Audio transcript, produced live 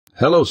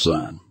Hello,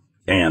 son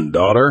and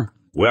daughter.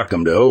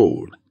 Welcome to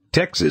Old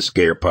Texas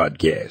Scare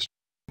Podcast.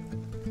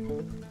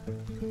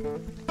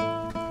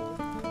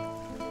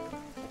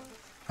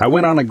 I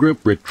went on a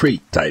group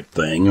retreat type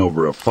thing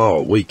over a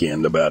fall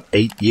weekend about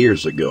 8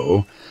 years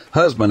ago.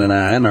 Husband and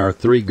I and our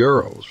 3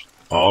 girls,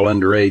 all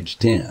under age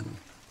 10.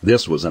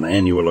 This was an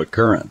annual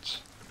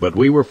occurrence, but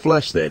we were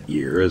flush that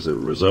year as a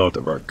result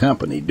of our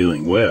company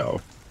doing well.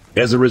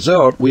 As a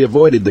result, we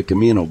avoided the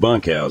communal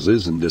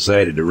bunkhouses and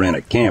decided to rent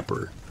a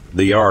camper.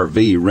 The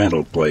RV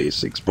rental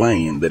place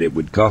explained that it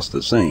would cost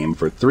the same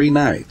for 3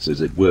 nights as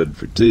it would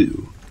for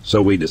 2,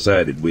 so we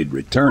decided we'd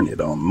return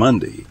it on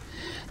Monday,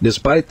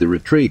 despite the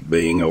retreat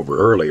being over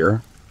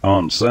earlier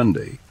on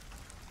Sunday.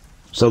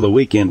 So the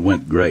weekend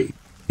went great.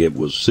 It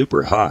was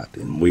super hot,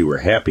 and we were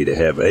happy to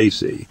have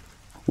AC.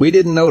 We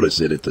didn't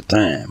notice it at the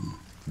time.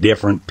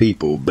 Different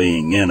people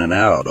being in and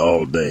out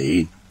all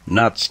day,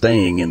 not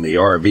staying in the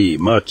RV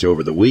much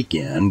over the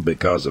weekend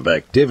because of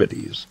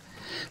activities.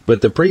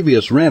 But the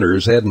previous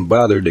renters hadn't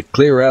bothered to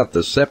clear out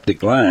the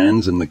septic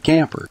lines in the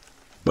camper.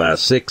 By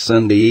 6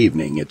 Sunday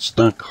evening, it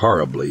stunk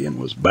horribly and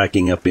was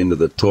backing up into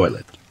the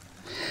toilet.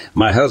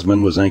 My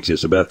husband was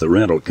anxious about the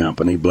rental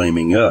company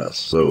blaming us,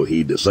 so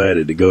he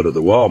decided to go to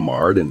the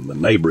Walmart in the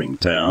neighboring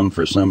town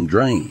for some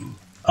drain.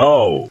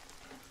 Oh,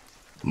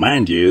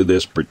 mind you,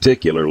 this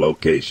particular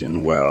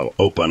location, while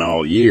open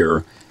all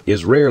year,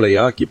 is rarely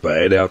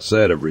occupied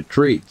outside of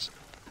retreats.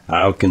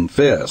 I'll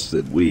confess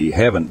that we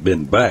haven't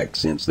been back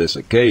since this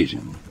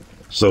occasion,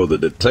 so the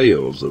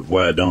details of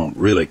why don't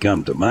really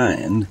come to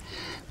mind.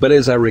 But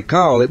as I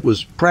recall, it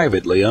was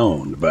privately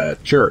owned by a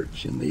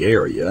church in the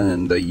area,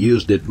 and they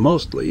used it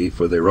mostly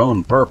for their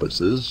own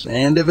purposes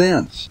and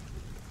events.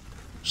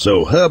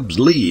 So Hubs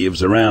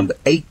leaves around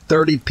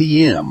 8:30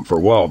 p.m. for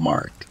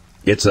Walmart.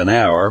 It's an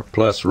hour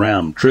plus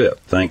round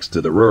trip thanks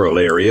to the rural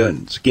area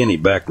and skinny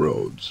back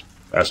roads.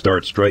 I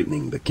start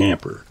straightening the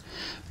camper,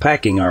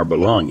 packing our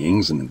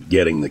belongings and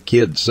getting the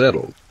kids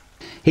settled.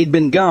 He'd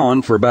been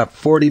gone for about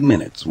 40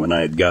 minutes when I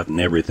had gotten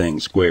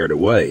everything squared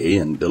away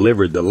and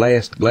delivered the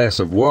last glass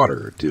of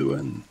water to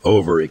an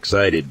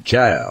overexcited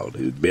child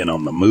who'd been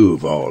on the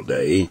move all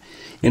day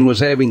and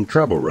was having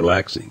trouble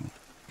relaxing.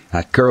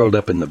 I curled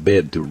up in the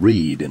bed to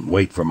read and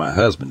wait for my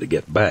husband to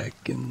get back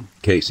in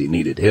case he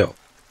needed help.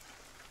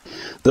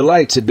 The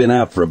lights had been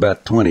out for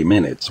about 20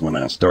 minutes when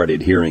I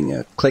started hearing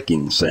a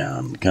clicking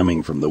sound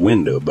coming from the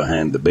window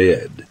behind the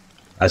bed.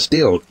 I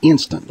stilled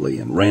instantly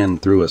and ran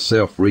through a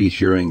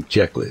self-reassuring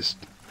checklist.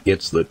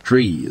 It's the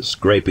trees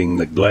scraping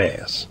the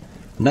glass,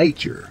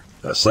 nature,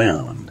 a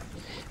sound,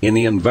 in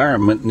the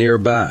environment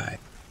nearby,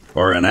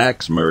 or an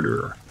axe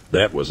murderer.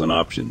 That was an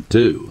option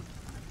too.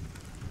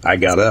 I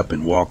got up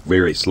and walked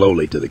very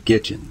slowly to the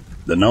kitchen.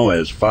 The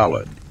noise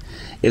followed.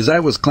 As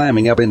I was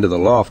climbing up into the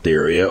loft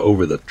area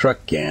over the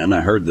truck can,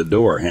 I heard the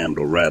door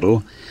handle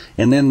rattle,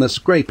 and then the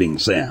scraping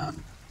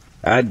sound.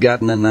 I'd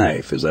gotten a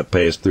knife as I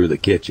passed through the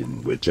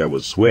kitchen, which I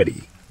was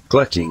sweaty,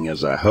 clutching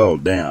as I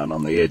huddled down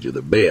on the edge of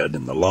the bed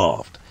in the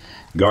loft,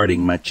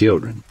 guarding my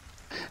children.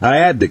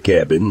 I eyed the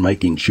cabin,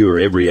 making sure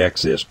every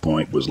access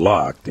point was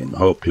locked, and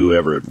hoped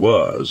whoever it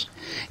was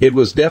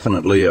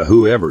definitely a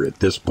whoever at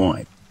this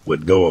point,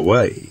 would go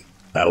away.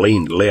 I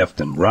leaned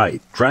left and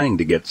right, trying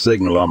to get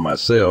signal on my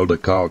cell to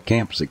call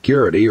camp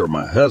security or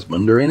my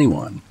husband or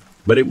anyone,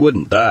 but it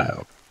wouldn't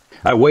dial.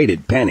 I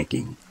waited,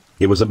 panicking.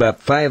 It was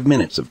about 5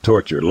 minutes of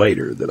torture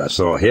later that I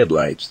saw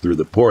headlights through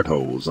the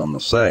portholes on the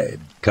side,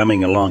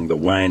 coming along the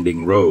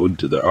winding road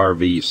to the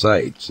RV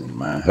sites, and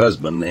my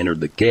husband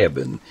entered the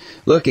cabin,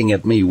 looking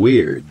at me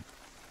weird.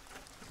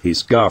 He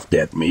scoffed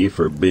at me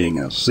for being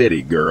a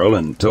city girl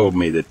and told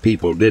me that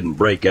people didn't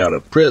break out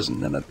of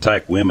prison and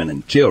attack women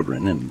and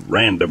children in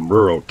random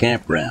rural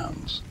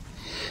campgrounds.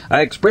 I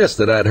expressed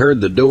that I'd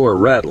heard the door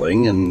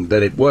rattling and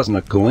that it wasn't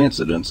a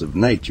coincidence of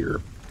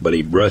nature, but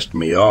he brushed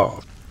me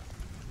off.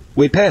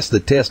 We passed the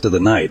test of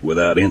the night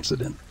without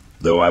incident,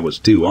 though I was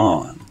too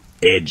on,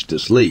 edged to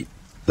sleep.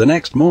 The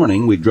next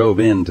morning we drove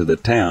into the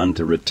town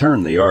to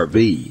return the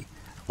RV.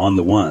 On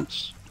the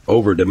once,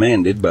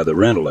 over-demanded by the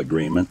rental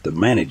agreement, the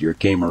manager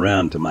came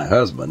around to my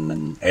husband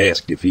and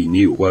asked if he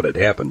knew what had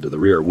happened to the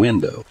rear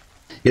window.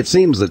 It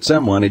seems that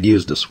someone had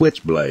used a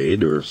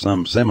switchblade or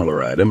some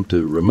similar item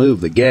to remove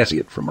the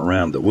gasket from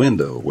around the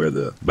window where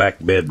the back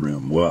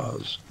bedroom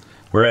was,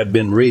 where I'd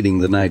been reading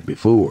the night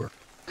before.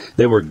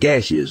 There were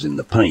gashes in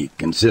the paint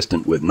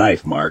consistent with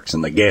knife marks,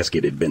 and the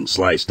gasket had been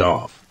sliced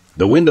off.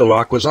 The window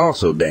lock was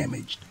also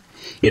damaged.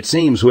 It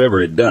seems whoever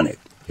had done it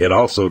had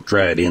also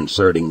tried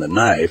inserting the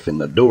knife in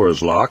the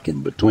door's lock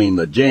in between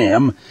the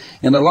jamb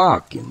and the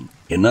lock in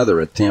another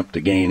attempt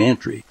to gain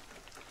entry.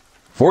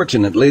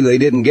 Fortunately, they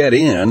didn't get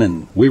in,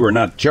 and we were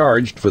not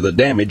charged for the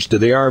damage to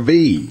the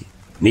RV.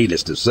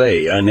 Needless to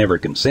say, I never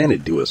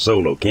consented to a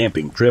solo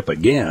camping trip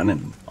again,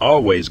 and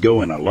always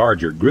go in a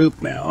larger group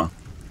now.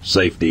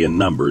 Safety in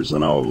numbers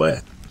and all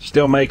that.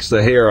 Still makes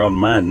the hair on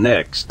my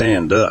neck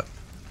stand up.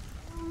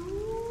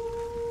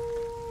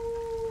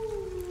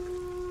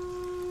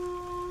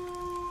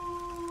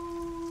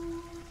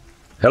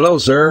 Hello,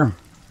 sir.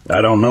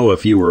 I don't know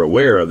if you were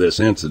aware of this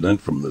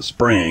incident from the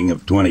spring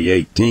of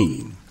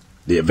 2018.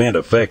 The event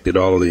affected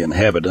all the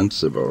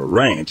inhabitants of a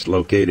ranch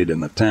located in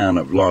the town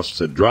of Los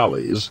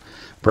Cedrales,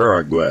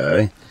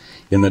 Paraguay,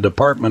 in the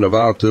department of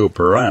Alto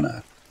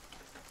Paraná.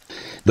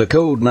 The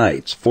cold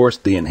nights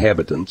forced the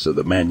inhabitants of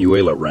the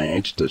Manuela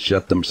Ranch to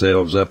shut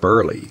themselves up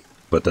early,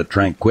 but the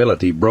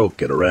tranquility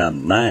broke at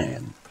around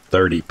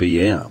 9:30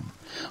 p.m.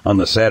 on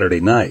the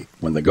Saturday night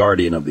when the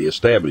guardian of the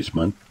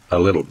establishment, a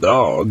little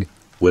dog,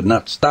 would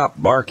not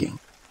stop barking.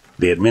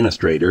 The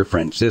administrator,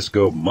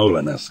 Francisco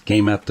Molinas,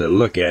 came out to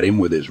look at him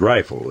with his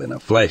rifle and a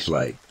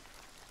flashlight.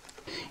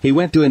 He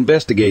went to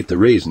investigate the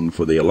reason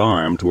for the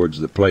alarm towards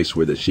the place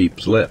where the sheep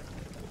slept.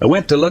 I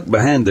went to look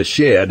behind the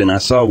shed, and I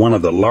saw one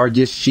of the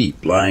largest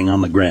sheep lying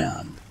on the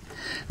ground.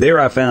 There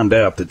I found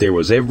out that there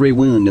was every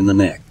wound in the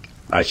neck.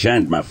 I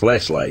shined my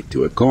flashlight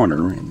to a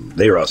corner, and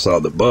there I saw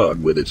the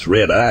bug with its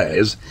red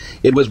eyes.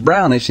 It was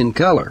brownish in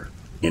color.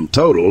 In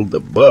total, the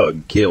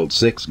bug killed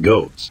 6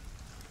 goats.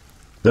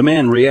 The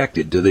man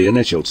reacted to the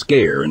initial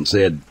scare and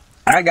said,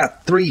 "I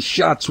got 3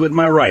 shots with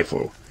my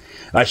rifle."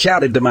 I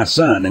shouted to my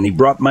son, and he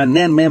brought my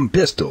Nanmem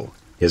pistol.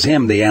 Has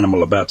hemmed the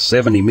animal about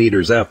 70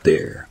 meters out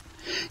there.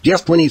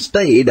 Just when he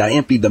stayed, I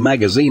emptied the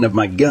magazine of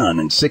my gun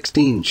in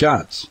 16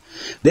 shots.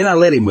 Then I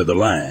led him with the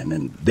line,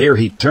 and there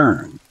he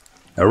turned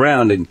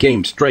around and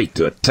came straight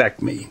to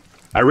attack me.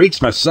 I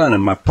reached my son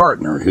and my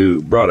partner,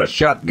 who brought a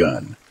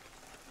shotgun.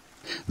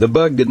 The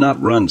bug did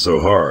not run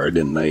so hard,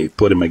 and they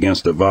put him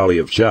against a volley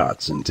of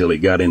shots until he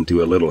got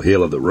into a little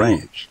hill of the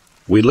ranch.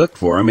 We looked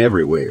for him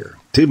everywhere.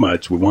 Too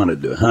much we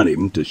wanted to hunt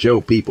him to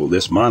show people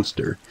this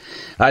monster.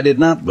 I did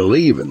not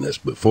believe in this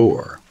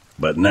before,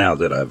 but now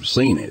that I've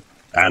seen it,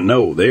 I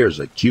know there's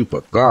a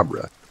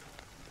chupacabra.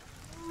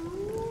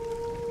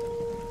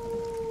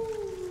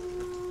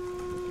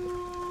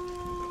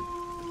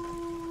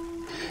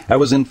 I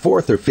was in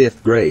 4th or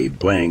 5th grade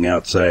playing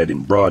outside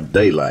in broad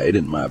daylight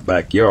in my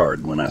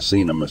backyard when I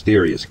seen a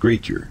mysterious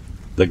creature.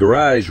 The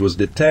garage was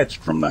detached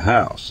from the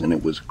house, and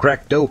it was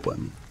cracked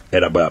open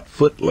at about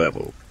foot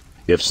level.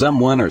 If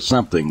someone or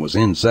something was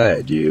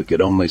inside, you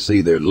could only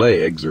see their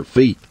legs or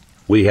feet.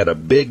 We had a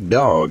big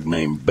dog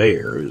named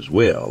Bear as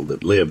well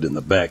that lived in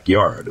the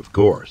backyard, of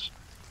course.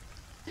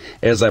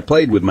 As I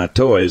played with my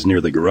toys near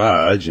the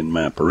garage, in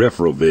my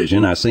peripheral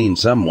vision I seen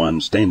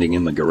someone standing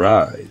in the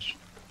garage.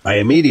 I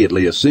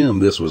immediately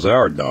assumed this was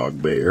our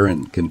dog Bear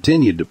and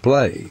continued to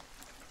play.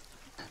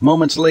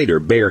 Moments later,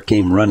 Bear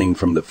came running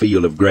from the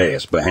field of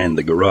grass behind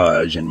the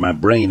garage, and my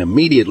brain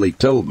immediately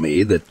told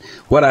me that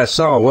what I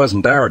saw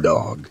wasn't our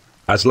dog.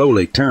 I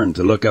slowly turned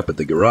to look up at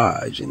the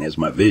garage, and as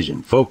my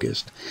vision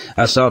focused,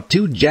 I saw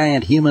 2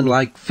 giant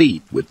human-like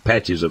feet with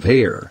patches of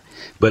hair,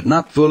 but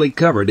not fully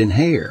covered in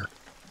hair.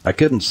 I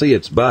couldn't see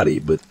its body,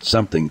 but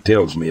something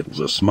tells me it was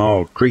a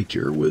small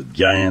creature with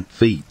giant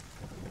feet.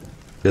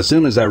 As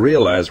soon as I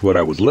realized what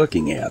I was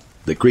looking at,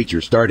 the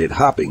creature started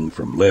hopping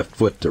from left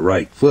foot to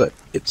right foot,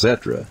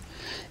 etc.,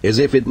 as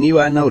if it knew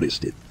I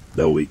noticed it,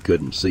 though we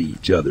couldn't see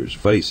each other's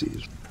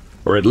faces.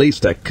 Or at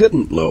least I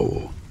couldn't,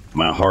 lo.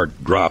 My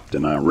heart dropped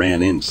and I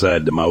ran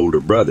inside to my older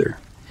brother.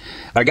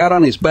 I got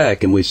on his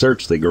back and we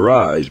searched the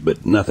garage,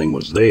 but nothing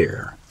was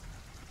there.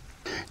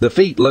 The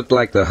feet looked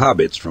like the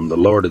hobbits from the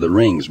Lord of the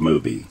Rings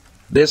movie.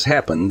 This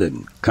happened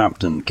in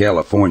Compton,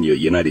 California,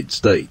 United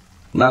States.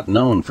 Not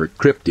known for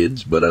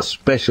cryptids, but a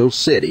special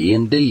city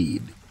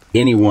indeed.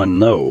 Anyone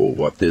know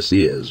what this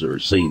is or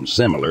seen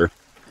similar?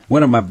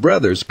 One of my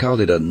brothers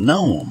called it a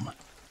gnome.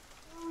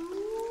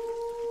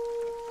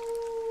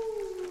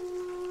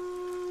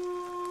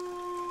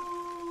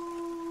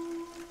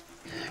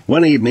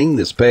 One evening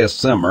this past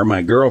summer,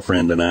 my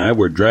girlfriend and I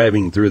were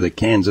driving through the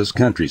Kansas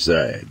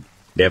countryside.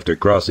 After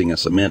crossing a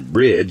cement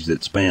bridge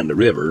that spanned a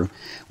river,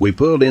 we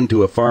pulled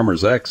into a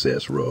farmer's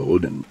access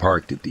road and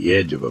parked at the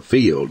edge of a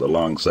field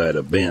alongside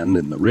a bend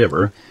in the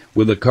river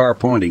with the car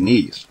pointing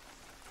east.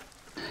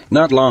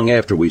 Not long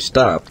after we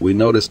stopped, we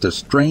noticed a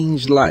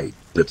strange light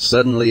that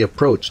suddenly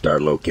approached our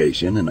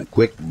location in a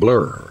quick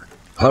blur.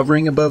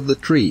 Hovering above the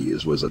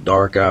trees was a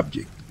dark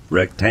object,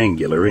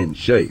 rectangular in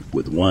shape,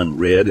 with one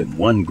red and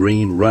one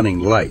green running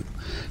light,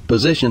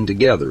 positioned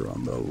together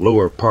on the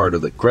lower part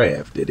of the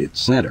craft at its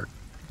center.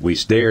 We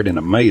stared in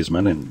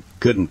amazement and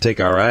couldn't take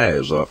our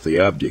eyes off the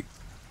object.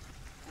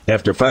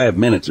 After 5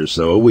 minutes or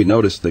so, we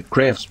noticed the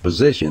craft's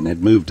position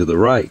had moved to the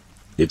right.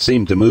 It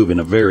seemed to move in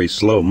a very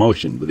slow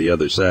motion to the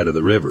other side of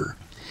the river.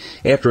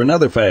 After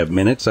another 5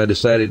 minutes, I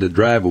decided to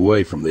drive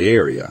away from the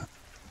area.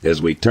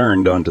 As we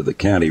turned onto the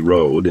county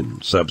road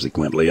and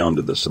subsequently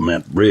onto the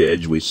cement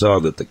bridge, we saw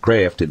that the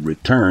craft had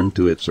returned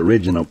to its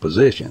original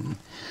position,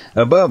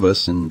 above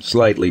us and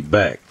slightly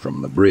back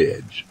from the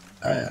bridge.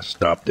 I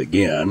stopped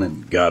again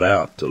and got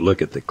out to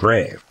look at the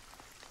craft.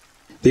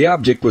 The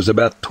object was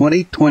about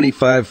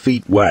 20-25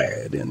 feet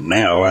wide, and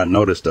now I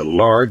noticed a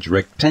large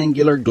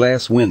rectangular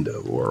glass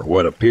window, or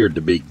what appeared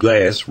to be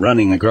glass,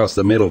 running across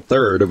the middle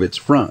third of its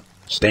front.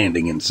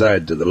 Standing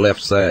inside to the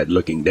left side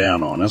looking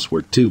down on us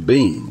were 2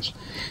 beings,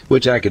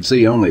 which I could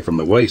see only from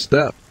the waist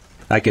up.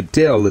 I could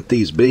tell that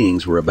these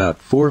beings were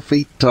about 4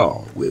 feet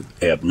tall, with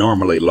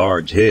abnormally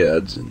large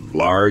heads and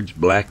large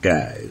black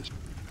eyes.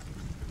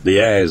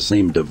 The eyes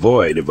seemed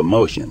devoid of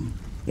emotion,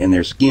 and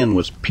their skin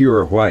was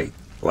pure white,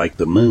 like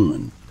the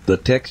moon, the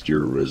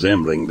texture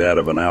resembling that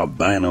of an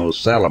albino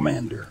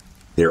salamander.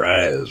 Their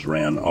eyes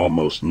ran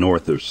almost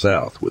north or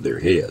south with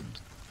their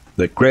heads.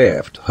 The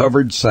craft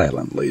hovered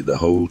silently the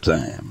whole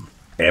time.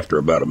 After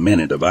about a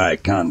minute of eye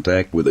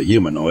contact with the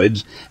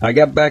humanoids, I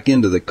got back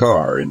into the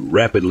car and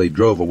rapidly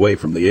drove away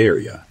from the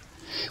area.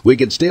 We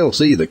could still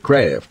see the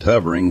craft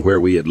hovering where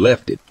we had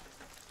left it.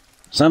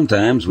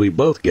 Sometimes we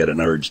both get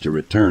an urge to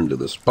return to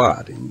the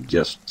spot and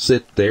just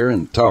sit there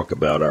and talk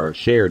about our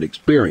shared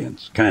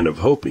experience, kind of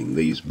hoping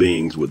these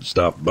beings would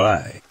stop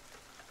by.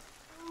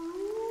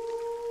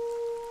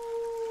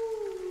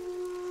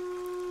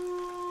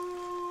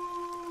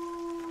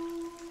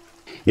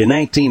 In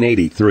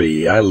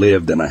 1983, I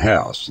lived in a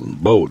house in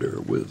Boulder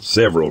with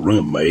several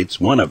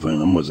roommates, one of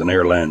whom was an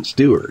airline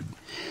steward.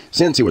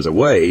 Since he was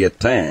away, at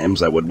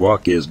times I would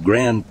walk his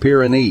Grand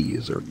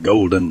Pyrenees or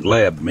Golden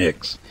Lab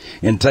mix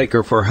and take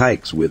her for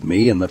hikes with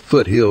me in the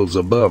foothills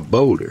above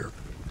Boulder.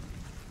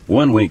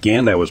 One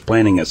weekend I was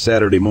planning a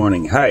Saturday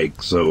morning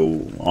hike,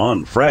 so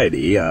on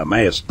Friday I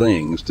amassed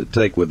things to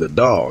take with the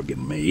dog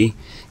and me,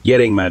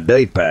 getting my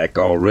day pack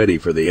all ready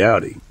for the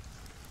outing.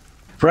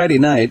 Friday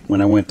night,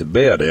 when I went to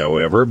bed,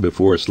 however,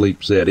 before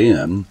sleep set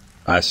in,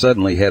 I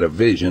suddenly had a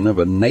vision of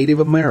a Native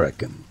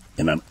American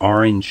in an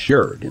orange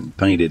shirt and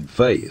painted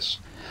face,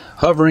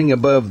 hovering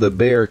above the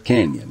Bear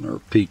Canyon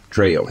or Peak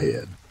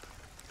trailhead.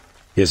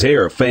 His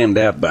hair fanned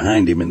out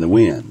behind him in the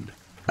wind.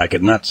 I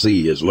could not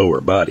see his lower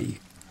body.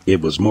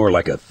 It was more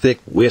like a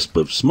thick wisp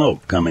of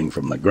smoke coming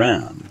from the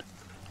ground.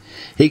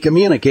 He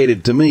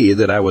communicated to me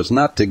that I was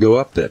not to go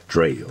up that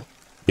trail.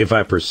 If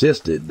I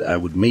persisted, I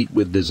would meet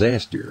with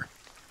disaster.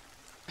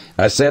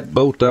 I sat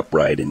bolt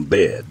upright in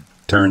bed,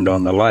 turned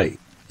on the light,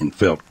 and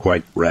felt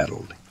quite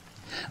rattled.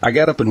 I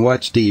got up and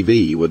watched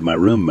TV with my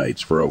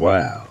roommates for a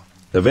while.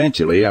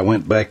 Eventually, I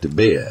went back to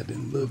bed,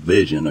 and the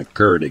vision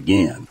occurred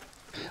again.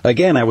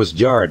 Again, I was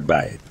jarred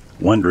by it,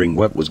 wondering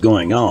what was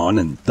going on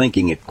and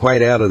thinking it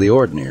quite out of the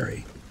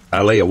ordinary.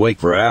 I lay awake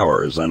for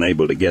hours,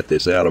 unable to get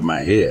this out of my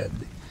head.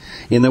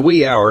 In the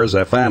wee hours,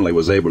 I finally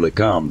was able to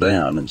calm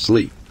down and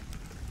sleep.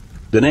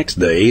 The next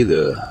day,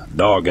 the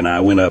dog and I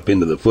went up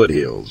into the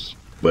foothills.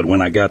 But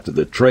when I got to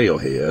the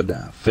trailhead,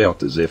 I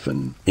felt as if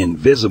an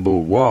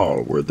invisible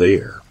wall were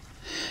there.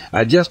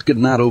 I just could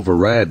not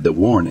override the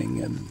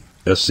warning and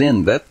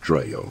ascend that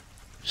trail.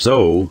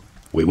 So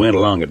we went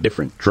along a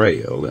different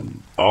trail,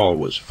 and all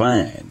was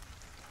fine.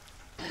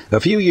 A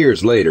few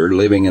years later,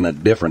 living in a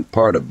different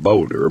part of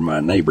Boulder,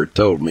 my neighbor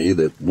told me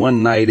that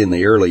one night in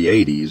the early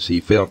 80s he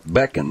felt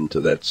beckoned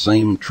to that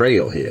same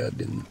trailhead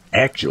and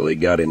actually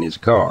got in his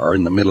car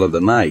in the middle of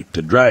the night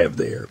to drive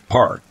there,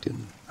 parked,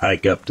 and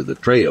hike up to the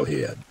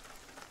trailhead.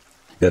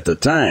 At the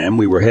time,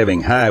 we were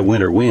having high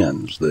winter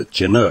winds, the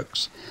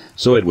Chinooks,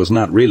 so it was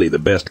not really the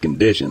best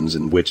conditions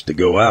in which to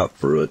go out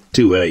for a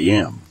 2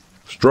 a.m.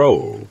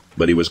 stroll,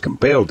 but he was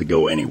compelled to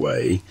go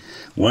anyway.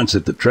 Once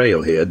at the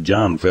trailhead,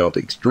 John felt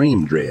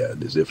extreme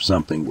dread, as if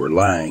something were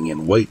lying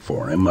in wait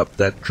for him up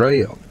that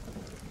trail.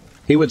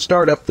 He would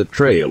start up the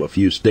trail a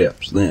few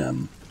steps,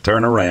 then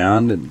turn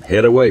around and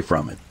head away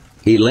from it.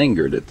 He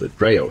lingered at the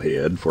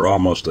trailhead for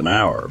almost an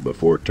hour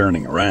before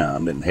turning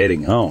around and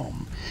heading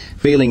home,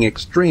 feeling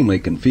extremely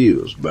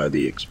confused by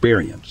the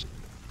experience.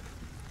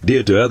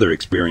 Due to other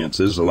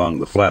experiences along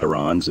the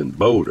Flatirons in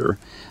Boulder,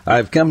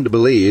 I've come to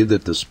believe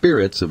that the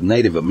spirits of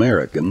Native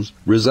Americans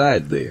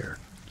reside there.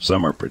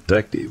 Some are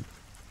protective.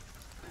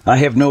 I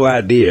have no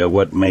idea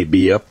what may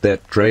be up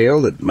that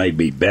trail that may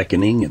be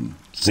beckoning and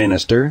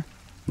sinister,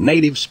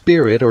 native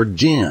spirit or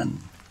jinn.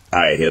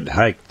 I had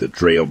hiked the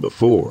trail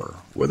before,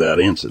 without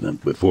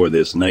incident, before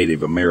this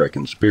Native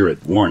American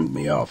spirit warned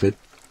me off it.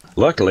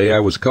 Luckily, I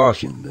was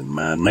cautioned, and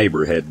my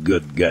neighbor had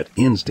good gut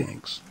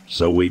instincts,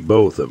 so we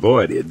both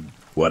avoided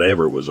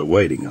whatever was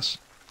awaiting us.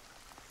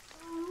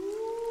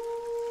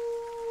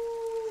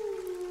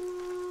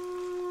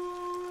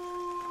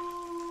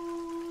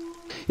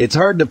 It's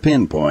hard to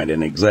pinpoint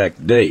an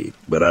exact date,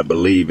 but I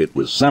believe it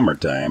was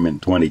summertime in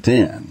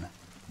 2010.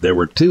 There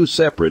were 2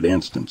 separate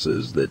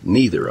instances that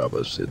neither of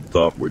us had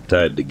thought were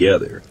tied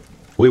together.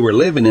 We were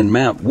living in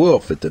Mount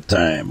Wolf at the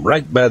time,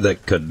 right by the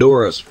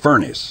Cadorus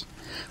Furnace,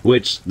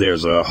 which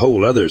there's a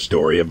whole other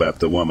story about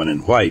the woman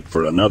in white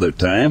for another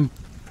time.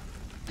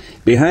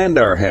 Behind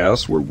our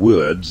house were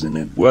woods, and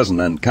it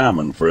wasn't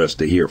uncommon for us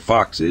to hear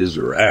foxes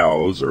or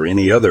owls or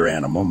any other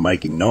animal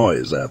making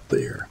noise out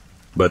there.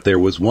 But there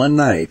was one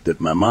night that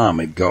my mom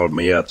had called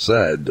me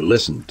outside to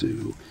listen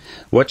to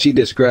what she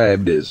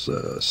described as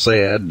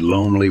sad,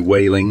 lonely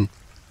wailing.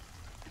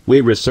 We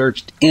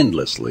researched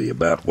endlessly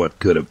about what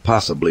could have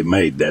possibly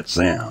made that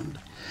sound,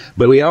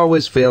 but we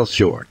always fell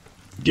short.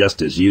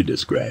 Just as you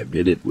described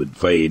it, it would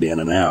fade in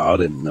and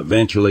out and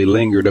eventually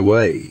lingered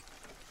away.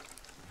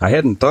 I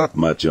hadn't thought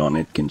much on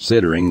it,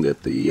 considering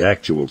that the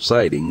actual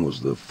sighting was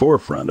the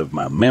forefront of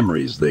my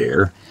memories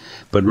there,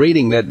 but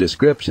reading that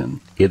description,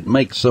 it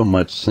makes so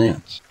much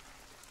sense.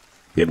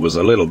 It was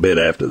a little bit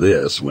after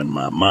this, when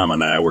my mom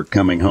and I were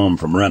coming home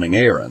from running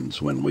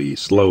errands, when we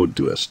slowed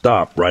to a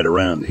stop right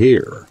around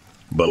here,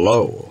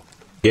 below.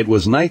 It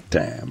was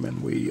nighttime,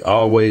 and we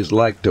always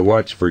liked to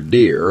watch for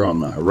deer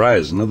on the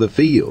horizon of the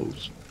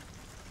fields.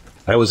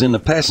 I was in the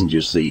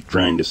passenger seat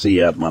trying to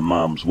see out my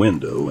mom's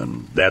window,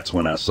 and that's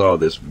when I saw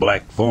this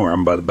black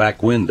form by the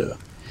back window.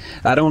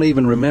 I don't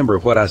even remember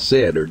what I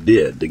said or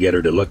did to get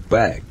her to look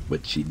back,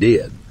 but she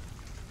did.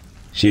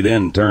 She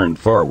then turned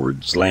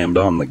forward, slammed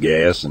on the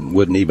gas, and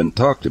wouldn't even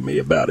talk to me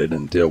about it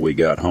until we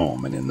got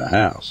home and in the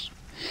house.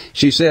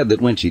 She said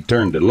that when she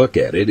turned to look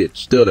at it, it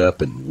stood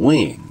up and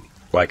winged,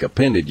 like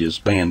appendages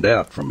fanned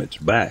out from its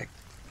back.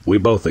 We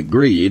both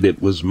agreed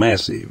it was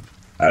massive.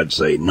 I'd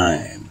say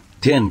 9,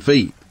 10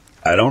 feet.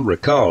 I don't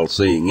recall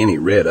seeing any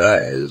red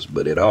eyes,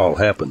 but it all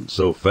happened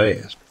so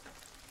fast.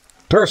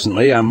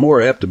 Personally, I'm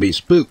more apt to be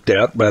spooked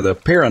out by the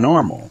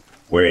paranormal,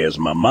 whereas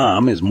my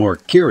mom is more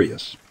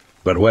curious.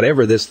 But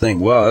whatever this thing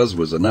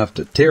was enough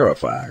to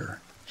terrify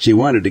her. She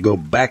wanted to go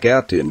back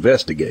out to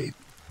investigate,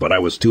 but I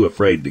was too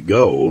afraid to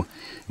go,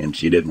 and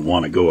she didn't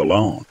want to go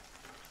alone.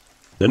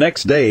 The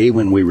next day,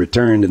 when we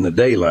returned in the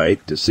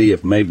daylight to see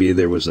if maybe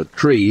there was a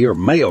tree or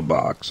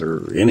mailbox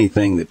or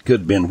anything that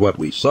could have been what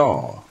we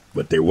saw,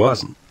 but there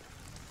wasn't.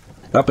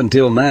 Up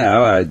until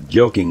now, I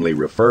jokingly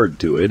referred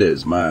to it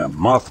as my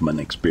Mothman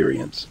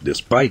experience,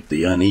 despite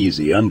the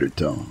uneasy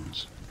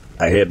undertones.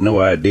 I had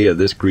no idea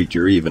this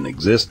creature even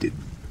existed.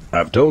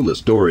 I've told the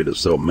story to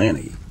so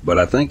many, but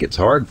I think it's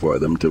hard for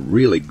them to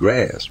really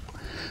grasp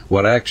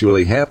what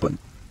actually happened.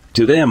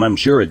 To them, I'm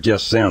sure it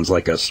just sounds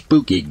like a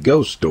spooky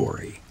ghost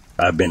story.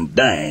 I've been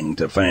dying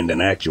to find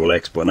an actual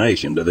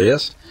explanation to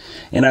this,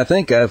 and I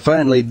think I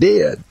finally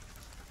did.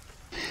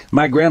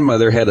 My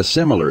grandmother had a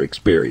similar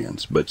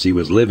experience, but she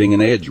was living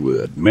in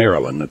Edgewood,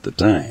 Maryland at the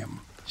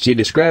time. She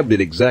described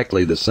it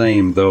exactly the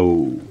same,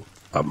 though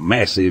a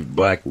massive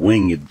black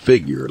winged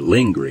figure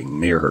lingering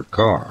near her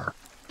car.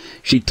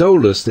 She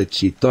told us that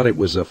she thought it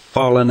was a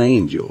fallen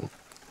angel.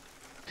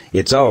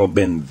 It's all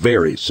been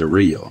very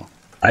surreal.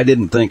 I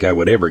didn't think I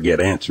would ever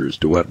get answers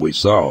to what we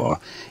saw,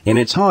 and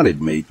it's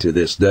haunted me to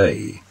this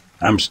day.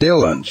 I'm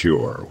still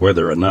unsure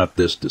whether or not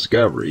this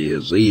discovery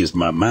has eased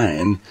my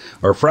mind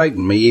or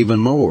frightened me even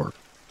more.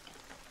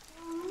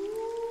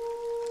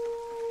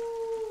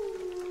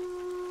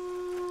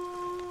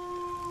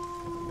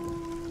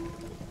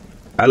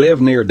 I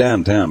live near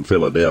downtown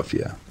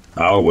Philadelphia.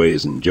 I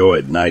always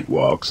enjoyed night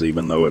walks,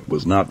 even though it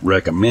was not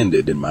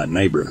recommended in my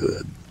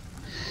neighborhood.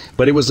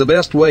 But it was the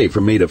best way for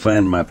me to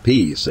find my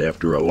peace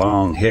after a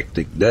long,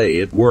 hectic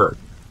day at work.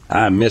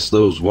 I miss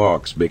those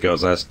walks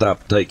because I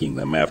stopped taking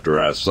them after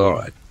I saw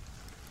it.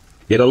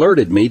 It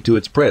alerted me to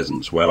its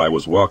presence while I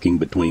was walking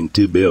between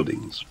two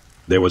buildings.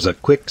 There was a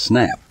quick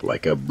snap,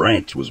 like a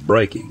branch was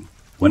breaking.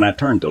 When I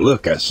turned to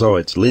look, I saw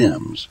its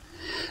limbs.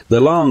 The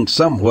long,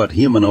 somewhat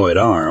humanoid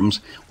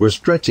arms were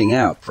stretching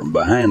out from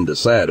behind the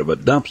side of a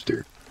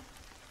dumpster.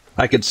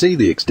 I could see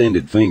the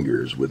extended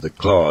fingers with the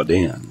clawed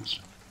ends.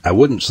 I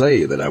wouldn't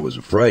say that I was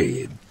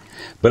afraid,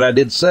 but I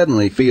did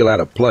suddenly feel out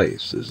of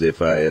place, as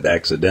if I had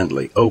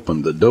accidentally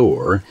opened the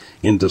door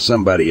into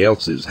somebody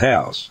else's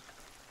house.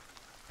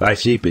 I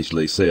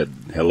sheepishly said,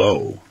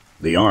 "Hello."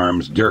 The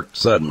arms jerked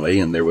suddenly,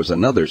 and there was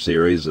another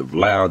series of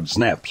loud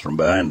snaps from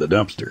behind the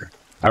dumpster.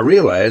 I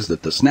realized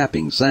that the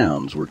snapping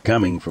sounds were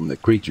coming from the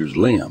creature's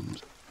limbs.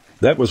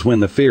 That was when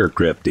the fear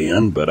crept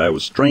in, but I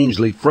was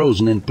strangely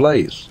frozen in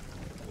place.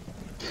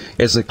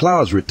 As the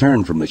claws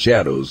returned from the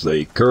shadows,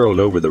 they curled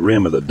over the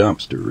rim of the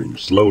dumpster and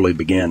slowly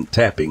began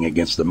tapping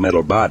against the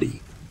metal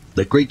body.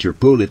 The creature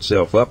pulled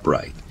itself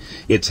upright,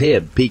 its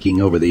head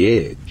peeking over the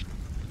edge.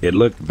 It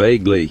looked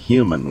vaguely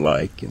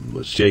human-like and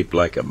was shaped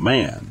like a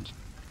man's.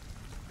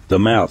 The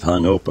mouth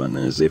hung open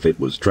as if it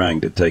was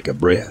trying to take a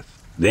breath.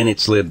 Then it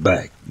slid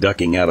back,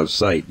 ducking out of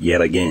sight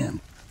yet again.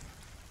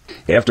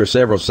 After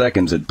several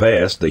seconds had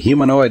passed, the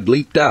humanoid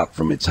leaped out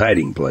from its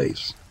hiding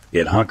place.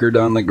 It hunkered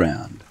on the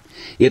ground.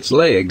 Its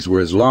legs were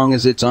as long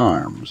as its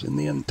arms, and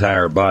the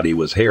entire body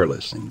was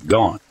hairless and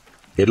gaunt.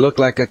 It looked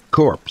like a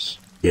corpse.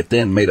 It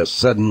then made a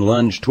sudden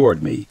lunge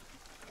toward me.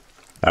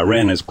 I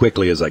ran as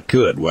quickly as I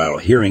could while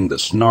hearing the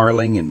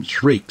snarling and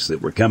shrieks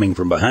that were coming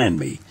from behind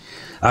me.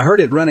 I heard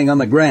it running on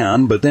the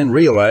ground, but then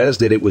realized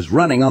that it was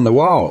running on the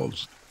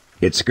walls.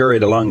 It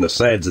scurried along the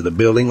sides of the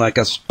building like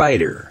a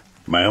spider.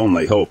 My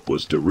only hope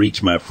was to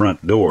reach my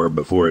front door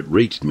before it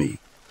reached me.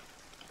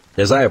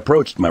 As I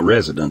approached my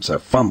residence, I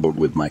fumbled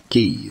with my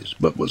keys,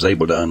 but was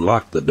able to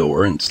unlock the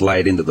door and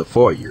slide into the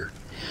foyer.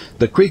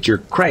 The creature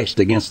crashed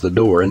against the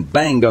door and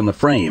banged on the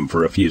frame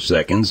for a few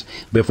seconds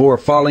before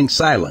falling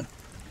silent.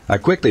 I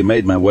quickly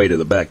made my way to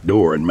the back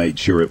door and made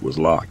sure it was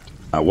locked.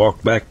 I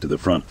walked back to the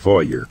front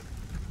foyer.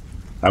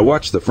 I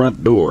watched the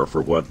front door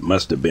for what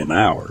must have been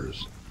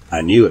hours.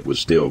 I knew it was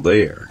still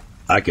there.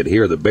 I could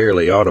hear the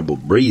barely audible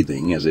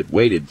breathing as it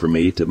waited for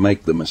me to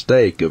make the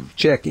mistake of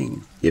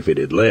checking if it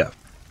had left.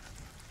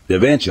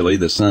 Eventually,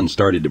 the sun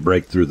started to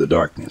break through the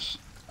darkness.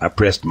 I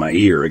pressed my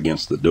ear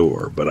against the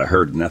door, but I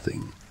heard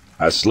nothing.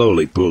 I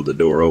slowly pulled the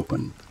door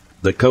open.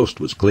 The coast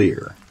was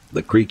clear.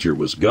 The creature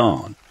was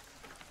gone.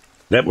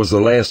 That was the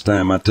last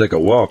time I took a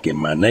walk in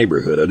my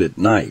neighborhood at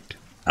night.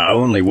 I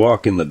only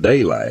walk in the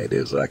daylight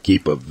as I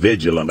keep a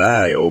vigilant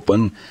eye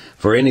open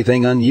for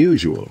anything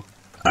unusual.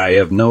 I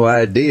have no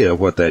idea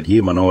what that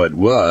humanoid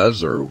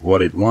was or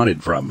what it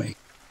wanted from me,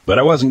 but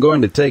I wasn't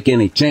going to take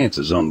any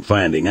chances on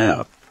finding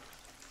out.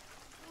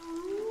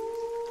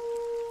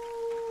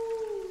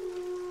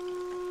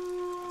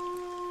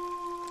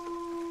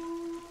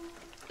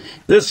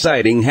 This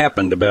sighting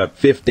happened about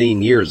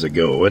 15 years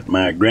ago at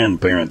my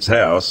grandparents'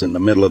 house in the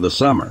middle of the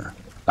summer.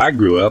 I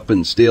grew up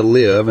and still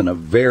live in a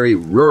very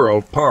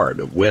rural part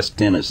of West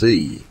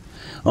Tennessee,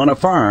 on a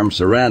farm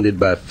surrounded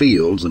by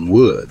fields and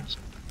woods.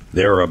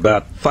 There are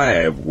about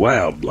 5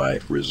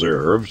 wildlife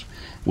reserves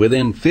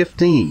within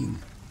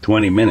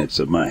 20 minutes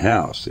of my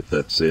house, if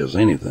that says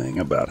anything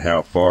about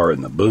how far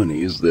in the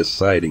boonies this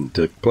sighting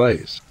took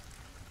place.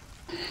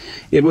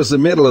 It was the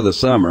middle of the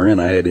summer, and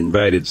I had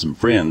invited some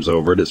friends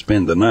over to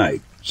spend the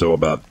night, so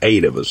about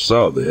 8 of us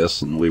saw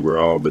this, and we were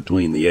all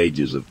between the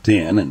ages of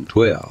 10 and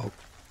 12.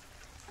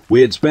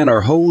 We had spent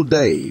our whole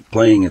day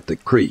playing at the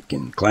creek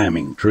and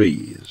climbing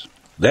trees.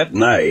 That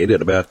night,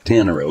 at about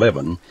 10 or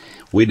 11,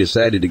 we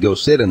decided to go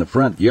sit in the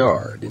front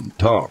yard and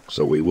talk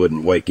so we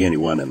wouldn't wake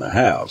anyone in the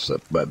house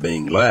up by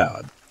being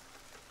loud.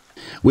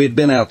 We had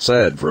been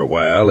outside for a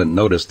while and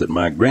noticed that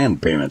my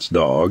grandparents'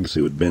 dogs,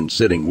 who had been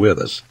sitting with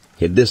us,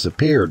 had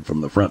disappeared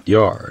from the front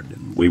yard,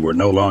 and we were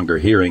no longer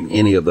hearing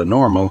any of the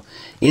normal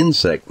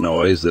insect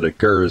noise that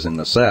occurs in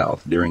the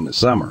South during the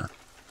summer.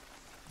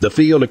 The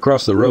field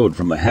across the road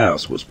from the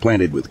house was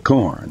planted with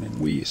corn,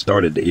 and we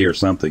started to hear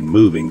something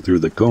moving through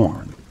the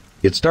corn.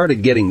 It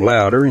started getting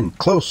louder and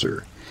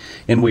closer,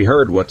 and we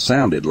heard what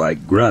sounded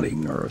like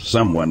grunting or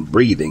someone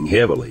breathing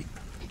heavily.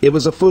 It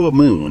was a full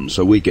moon,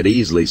 so we could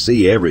easily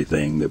see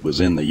everything that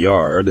was in the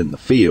yard and the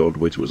field,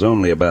 which was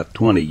only about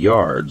 20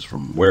 yards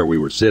from where we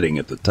were sitting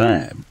at the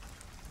time.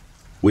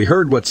 We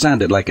heard what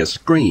sounded like a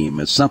scream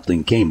as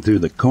something came through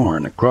the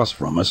corn across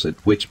from us,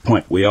 at which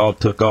point we all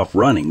took off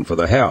running for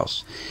the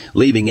house,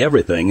 leaving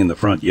everything in the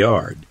front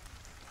yard.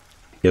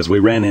 As we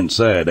ran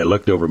inside, I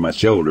looked over my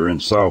shoulder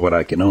and saw what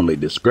I can only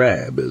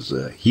describe as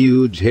a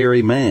huge,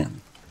 hairy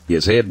man.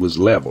 His head was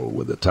level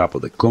with the top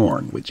of the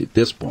corn, which at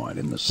this point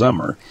in the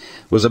summer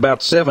was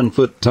about 7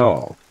 foot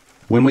tall.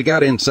 When we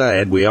got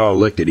inside, we all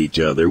looked at each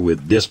other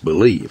with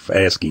disbelief,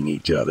 asking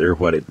each other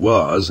what it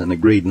was, and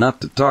agreed not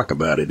to talk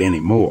about it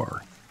any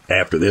more.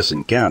 After this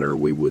encounter,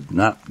 we would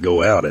not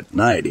go out at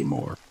night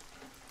anymore.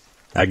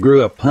 I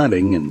grew up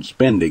hunting and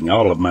spending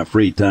all of my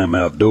free time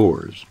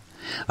outdoors.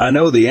 I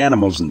know the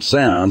animals and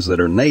sounds that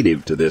are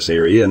native to this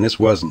area, and this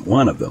wasn't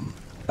one of them.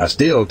 I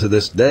still, to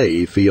this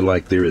day, feel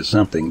like there is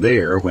something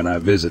there when I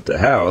visit the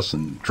house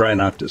and try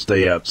not to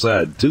stay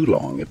outside too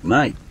long at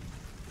night.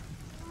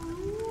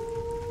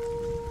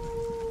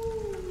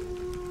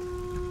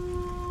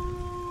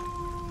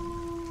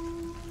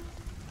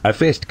 I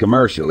fished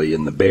commercially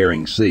in the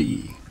Bering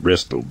Sea,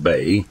 Bristol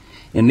Bay,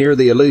 and near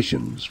the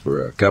Aleutians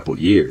for a couple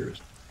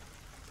years.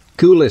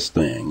 Coolest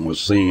thing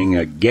was seeing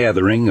a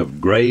gathering of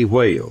gray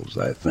whales,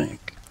 I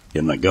think,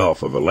 in the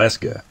Gulf of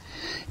Alaska.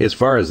 As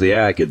far as the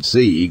eye could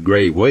see,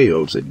 gray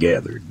whales had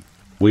gathered.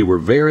 We were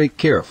very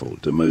careful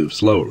to move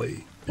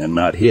slowly and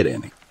not hit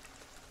any.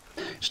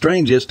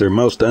 Strangest or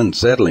most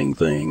unsettling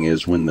thing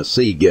is when the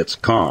sea gets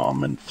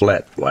calm and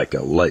flat like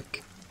a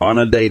lake. On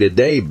a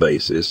day-to-day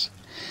basis,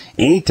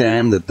 any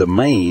time that the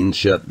mains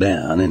shut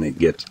down and it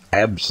gets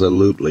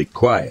absolutely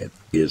quiet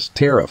is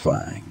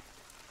terrifying.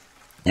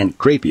 And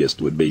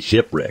creepiest would be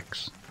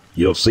shipwrecks.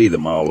 You'll see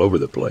them all over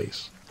the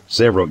place.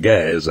 Several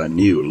guys I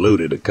knew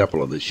looted a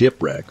couple of the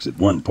shipwrecks at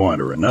one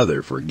point or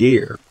another for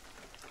gear.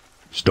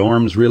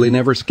 Storms really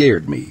never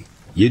scared me.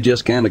 You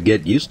just kind of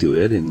get used to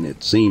it, and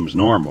it seems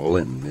normal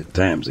and at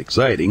times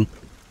exciting.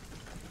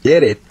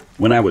 Get it?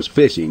 When I was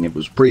fishing, it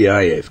was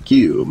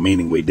pre-IFQ,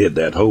 meaning we did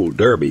that whole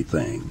derby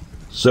thing.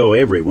 So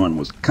everyone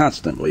was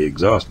constantly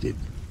exhausted.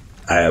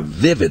 I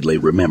vividly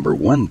remember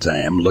one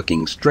time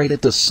looking straight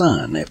at the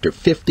sun after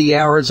 50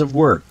 hours of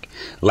work,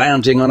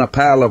 lounging on a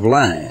pile of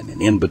line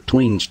and in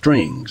between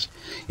strings,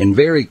 and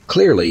very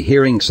clearly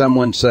hearing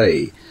someone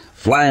say,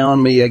 "Fly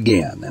on me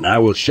again, and I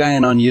will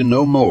shine on you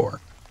no more."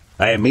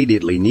 I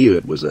immediately knew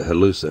it was a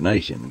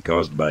hallucination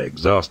caused by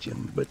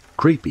exhaustion, but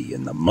creepy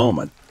in the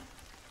moment.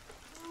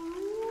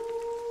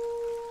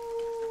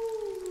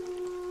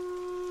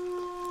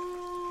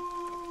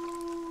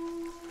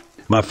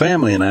 My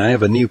family and I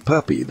have a new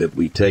puppy that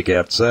we take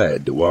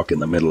outside to walk in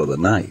the middle of the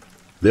night.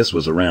 This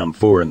was around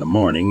 4 in the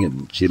morning,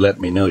 and she let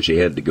me know she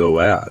had to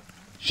go out.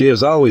 She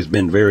has always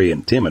been very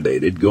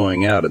intimidated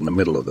going out in the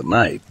middle of the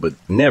night, but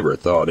never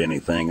thought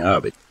anything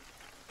of it.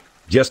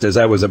 Just as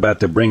I was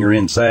about to bring her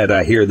inside,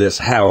 I hear this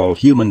howl,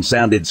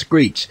 human-sounded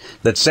screech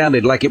that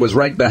sounded like it was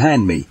right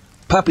behind me.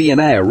 Puppy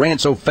and I ran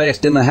so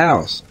fast in the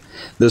house.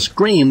 The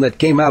scream that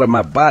came out of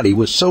my body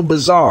was so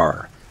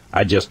bizarre.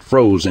 I just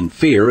froze in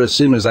fear as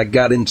soon as I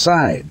got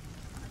inside.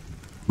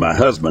 My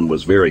husband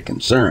was very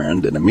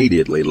concerned and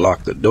immediately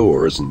locked the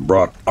doors and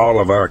brought all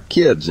of our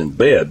kids in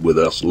bed with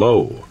us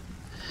low.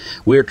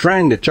 We were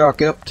trying to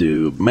chalk up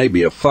to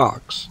maybe a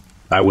fox.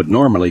 I would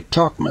normally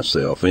talk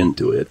myself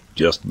into it,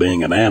 just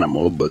being an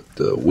animal, but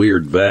the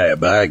weird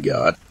vibe I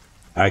got,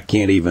 I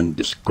can't even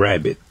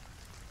describe it.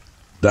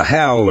 The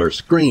howl or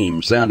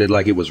scream sounded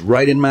like it was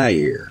right in my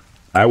ear.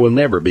 I will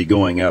never be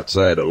going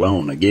outside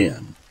alone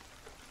again.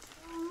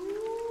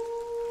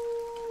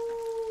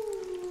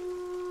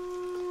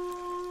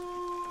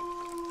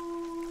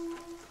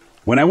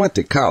 When I went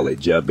to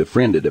college, I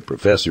befriended a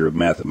professor of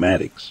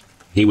mathematics.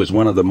 He was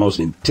one of the most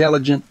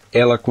intelligent,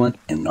 eloquent,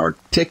 and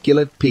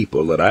articulate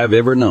people that I've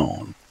ever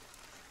known.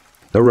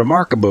 A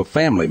remarkable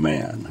family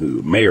man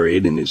who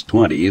married in his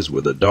 20s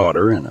with a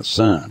daughter and a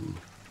son.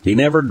 He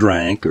never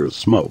drank or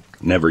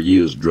smoked, never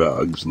used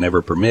drugs,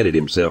 never permitted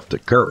himself to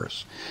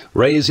curse,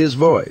 raise his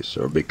voice,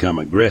 or become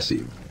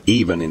aggressive,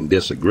 even in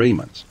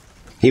disagreements.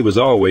 He was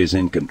always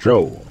in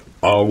control,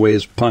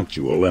 always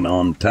punctual and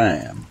on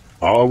time,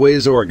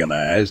 always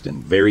organized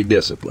and very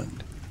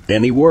disciplined.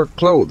 And he wore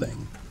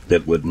clothing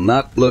that would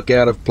not look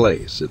out of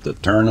place at the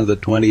turn of the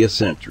 20th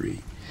century,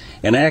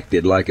 and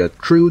acted like a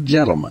true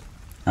gentleman.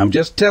 I'm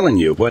just telling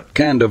you what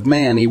kind of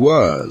man he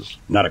was.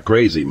 Not a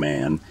crazy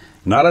man,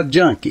 not a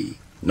junkie,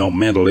 no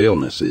mental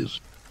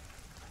illnesses.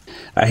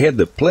 I had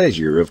the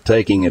pleasure of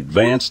taking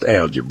advanced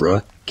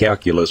algebra,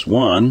 calculus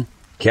 1,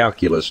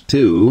 calculus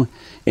 2,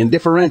 and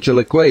differential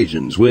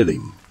equations with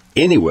him.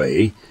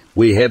 Anyway,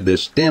 we had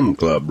this STEM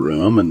club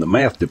room in the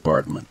math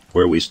department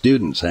where we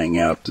students hang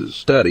out to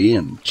study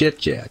and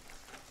chit-chat.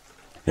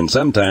 And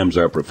sometimes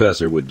our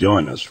professor would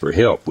join us for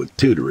help with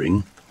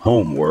tutoring,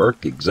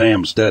 homework,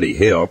 exam study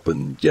help,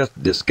 and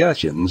just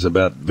discussions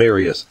about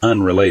various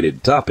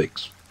unrelated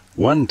topics.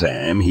 One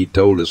time he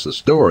told us a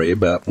story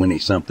about winning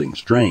something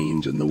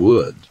strange in the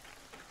woods.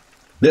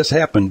 This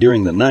happened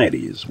during the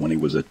 90s when he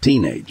was a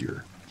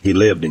teenager. He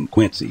lived in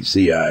Quincy,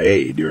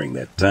 CIA during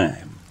that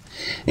time.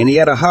 And he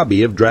had a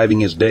hobby of driving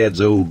his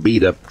dad's old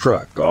beat-up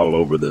truck all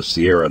over the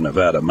Sierra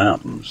Nevada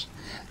mountains,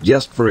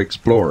 just for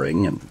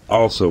exploring and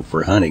also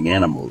for hunting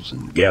animals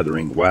and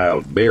gathering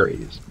wild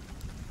berries.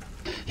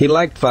 He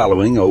liked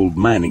following old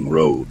mining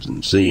roads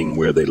and seeing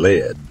where they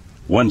led.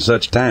 One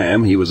such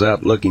time he was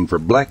out looking for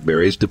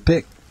blackberries to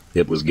pick.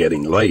 It was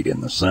getting late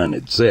and the sun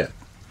had set,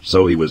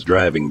 so he was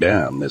driving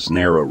down this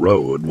narrow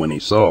road when he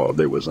saw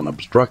there was an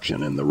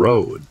obstruction in the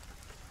road.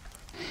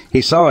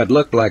 He saw it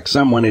looked like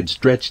someone had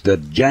stretched a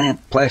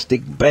giant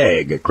plastic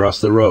bag across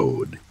the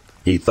road.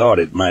 He thought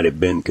it might have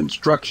been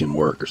construction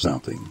work or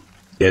something.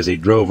 As he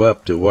drove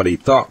up to what he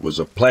thought was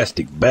a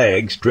plastic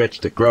bag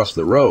stretched across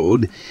the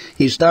road,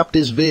 he stopped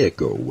his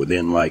vehicle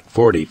within like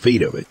 40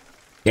 feet of it,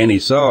 and he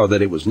saw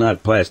that it was not a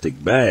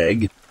plastic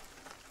bag.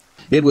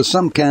 It was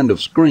some kind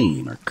of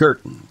screen or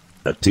curtain,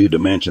 a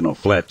two-dimensional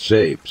flat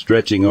shape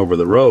stretching over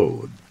the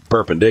road,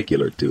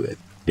 perpendicular to it.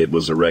 It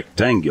was a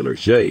rectangular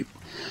shape,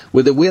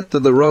 with the width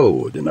of the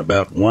road and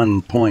about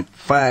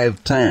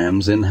 1.5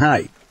 times in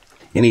height,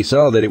 and he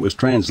saw that it was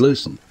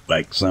translucent,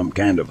 like some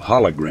kind of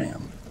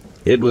hologram.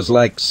 It was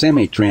like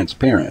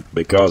semi-transparent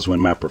because when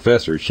my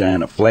professor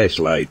shined a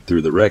flashlight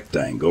through the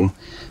rectangle,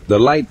 the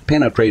light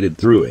penetrated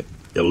through it,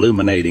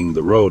 illuminating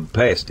the road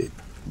past it,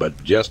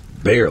 but just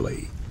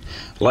barely.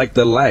 Like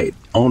the light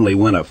only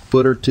went a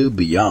foot or two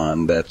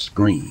beyond that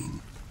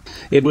screen.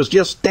 It was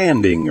just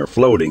standing or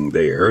floating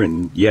there,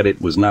 and yet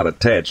it was not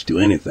attached to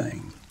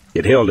anything.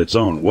 It held its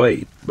own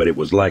weight, but it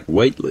was like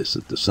weightless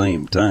at the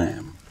same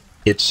time.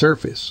 Its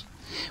surface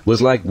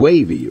was like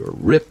wavy or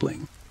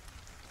rippling.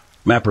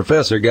 My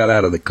professor got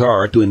out of the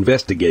car to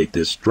investigate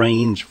this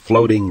strange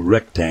floating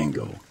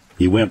rectangle.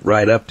 He went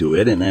right up to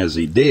it, and as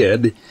he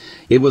did,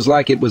 it was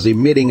like it was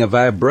emitting a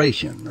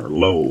vibration or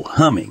low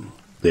humming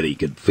that he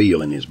could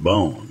feel in his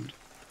bones.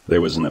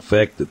 There was an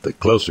effect that the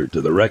closer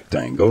to the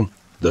rectangle,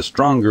 the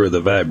stronger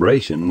the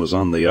vibration was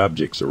on the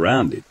objects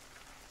around it.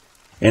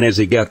 And as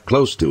he got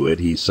close to it,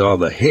 he saw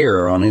the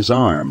hair on his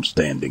arm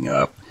standing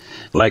up,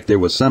 like there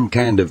was some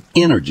kind of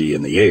energy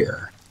in the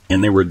air.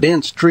 And there were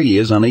dense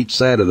trees on each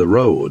side of the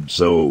road,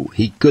 so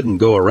he couldn't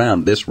go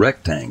around this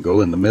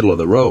rectangle in the middle of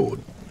the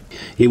road.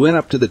 He went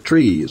up to the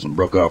trees and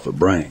broke off a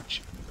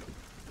branch.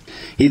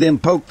 He then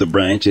poked the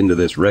branch into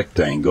this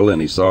rectangle,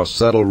 and he saw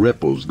subtle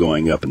ripples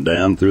going up and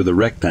down through the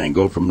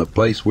rectangle from the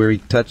place where he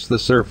touched the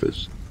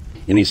surface.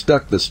 And he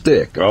stuck the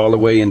stick all the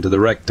way into the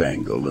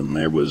rectangle, and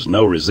there was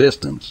no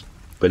resistance,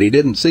 but he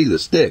didn't see the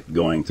stick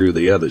going through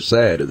the other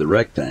side of the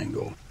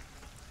rectangle.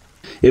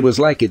 It was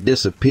like it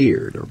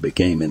disappeared or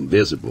became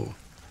invisible,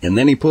 and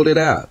then he pulled it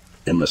out,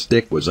 and the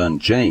stick was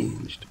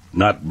unchanged,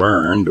 not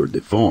burned or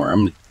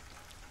deformed.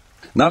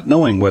 Not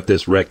knowing what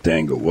this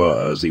rectangle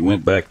was, he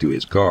went back to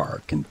his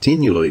car,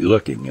 continually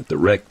looking at the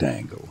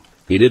rectangle.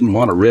 He didn't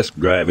want to risk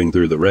driving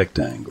through the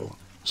rectangle,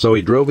 so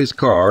he drove his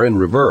car in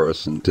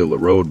reverse until the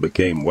road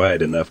became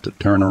wide enough to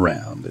turn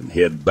around and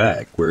head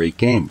back where he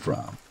came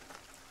from.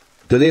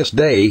 To this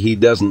day, he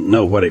doesn't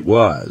know what it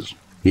was.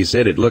 He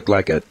said it looked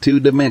like a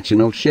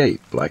two-dimensional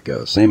shape, like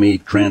a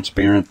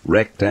semi-transparent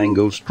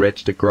rectangle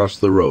stretched across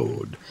the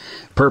road,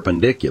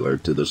 perpendicular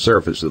to the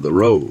surface of the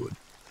road.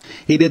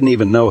 He didn't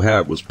even know how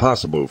it was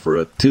possible for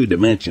a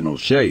two-dimensional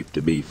shape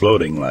to be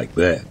floating like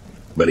that,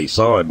 but he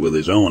saw it with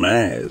his own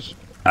eyes.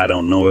 I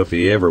don't know if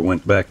he ever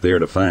went back there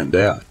to find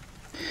out.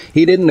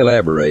 He didn't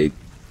elaborate.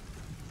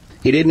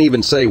 He didn't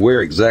even say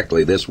where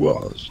exactly this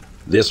was.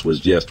 This was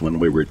just when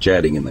we were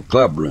chatting in the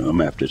club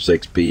room after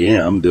 6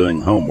 p.m.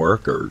 doing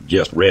homework or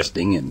just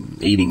resting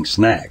and eating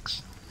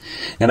snacks.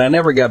 And I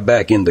never got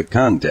back into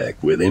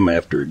contact with him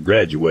after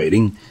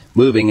graduating,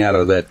 moving out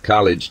of that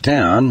college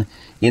town,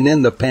 and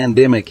then the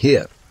pandemic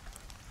hit.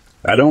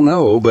 I don't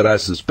know, but I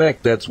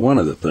suspect that's one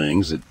of the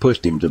things that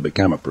pushed him to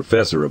become a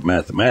professor of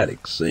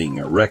mathematics, seeing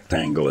a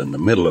rectangle in the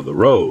middle of the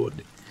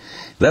road.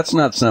 That's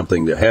not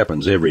something that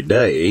happens every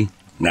day,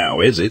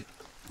 now is it?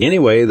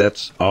 Anyway,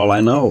 that's all I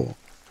know.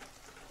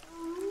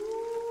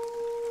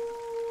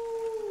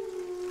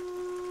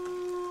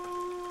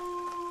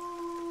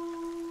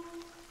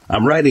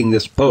 I'm writing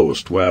this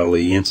post while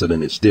the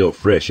incident is still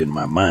fresh in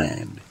my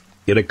mind.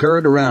 It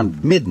occurred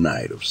around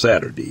midnight of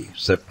Saturday,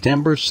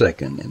 September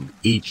 2nd, and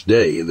each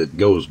day that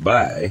goes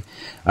by,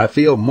 I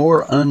feel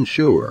more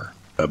unsure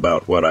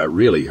about what I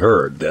really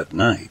heard that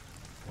night.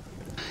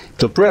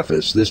 To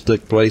preface, this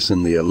took place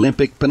in the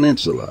Olympic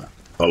Peninsula,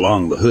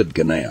 along the Hood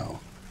Canal.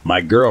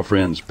 My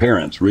girlfriend's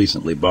parents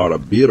recently bought a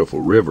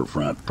beautiful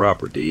riverfront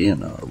property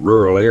in a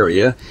rural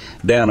area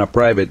down a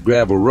private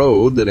gravel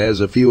road that has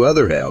a few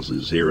other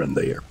houses here and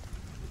there.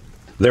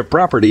 Their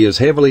property is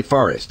heavily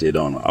forested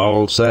on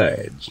all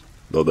sides,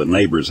 though the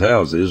neighbors'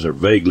 houses are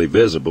vaguely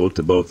visible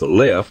to both the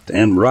left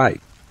and right.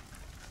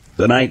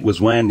 The night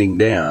was winding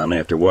down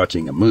after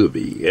watching a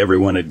movie.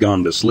 Everyone had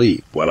gone to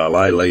sleep while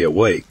I lay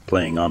awake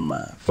playing on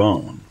my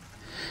phone.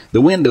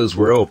 The windows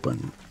were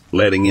open,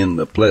 letting in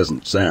the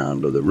pleasant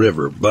sound of the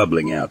river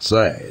bubbling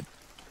outside.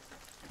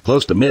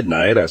 Close to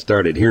midnight, I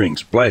started hearing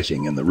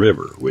splashing in the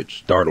river, which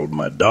startled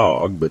my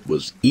dog, but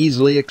was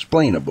easily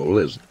explainable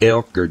as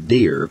elk or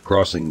deer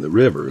crossing the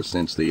river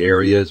since the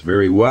area is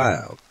very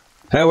wild.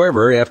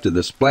 However, after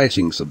the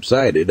splashing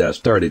subsided, I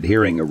started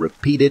hearing a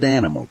repeated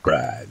animal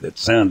cry that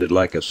sounded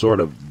like a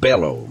sort of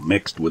bellow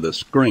mixed with a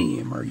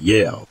scream or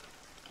yell.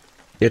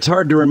 It's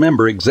hard to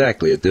remember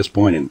exactly at this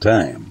point in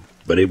time,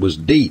 but it was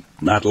deep,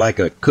 not like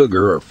a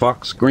cougar or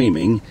fox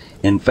screaming,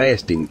 and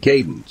fast in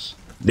cadence.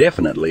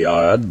 Definitely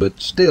odd, but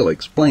still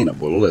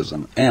explainable as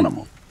an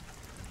animal.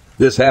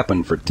 This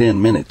happened for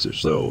 10 minutes or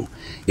so,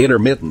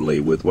 intermittently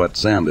with what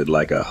sounded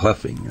like a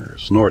huffing or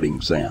snorting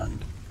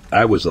sound.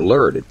 I was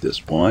alert at this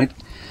point,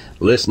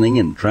 listening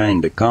and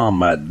trying to calm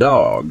my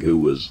dog, who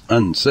was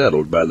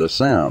unsettled by the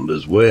sound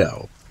as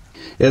well.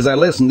 As I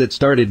listened, it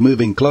started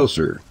moving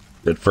closer,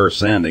 at first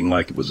sounding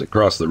like it was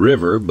across the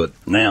river, but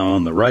now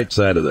on the right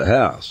side of the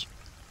house.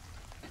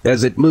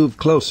 As it moved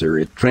closer,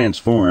 it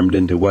transformed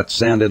into what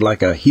sounded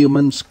like a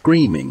human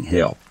screaming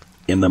help,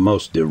 in the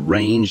most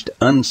deranged,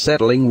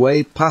 unsettling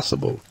way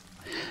possible.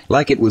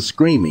 Like it was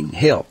screaming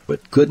help,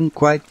 but couldn't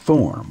quite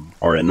form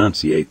or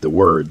enunciate the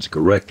words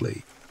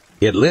correctly.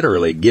 It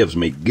literally gives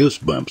me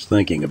goosebumps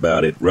thinking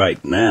about it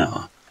right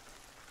now.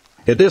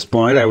 At this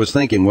point, I was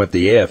thinking what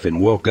the F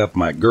and woke up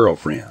my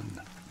girlfriend.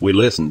 We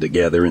listened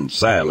together in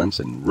silence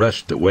and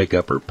rushed to wake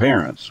up her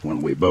parents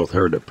when we both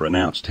heard a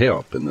pronounced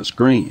help in the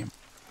scream.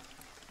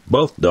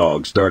 Both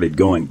dogs started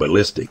going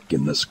ballistic,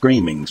 and the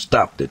screaming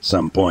stopped at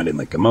some point in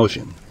the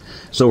commotion,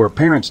 so her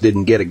parents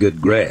didn't get a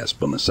good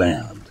grasp on the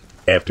sound.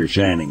 After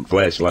shining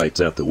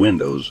flashlights out the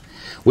windows,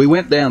 we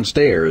went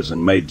downstairs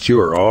and made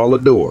sure all the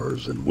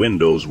doors and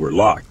windows were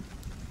locked.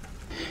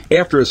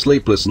 After a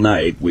sleepless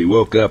night, we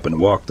woke up and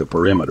walked the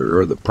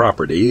perimeter of the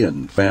property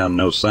and found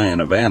no sign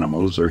of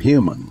animals or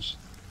humans.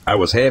 I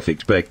was half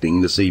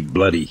expecting to see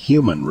bloody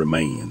human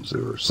remains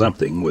or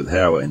something with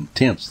how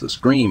intense the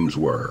screams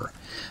were.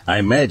 I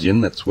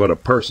imagine that's what a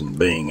person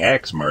being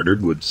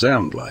axe-murdered would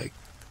sound like.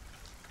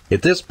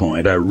 At this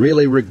point, I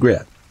really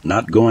regret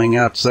not going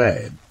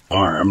outside,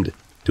 armed,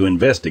 to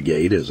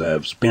investigate, as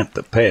I've spent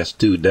the past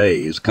 2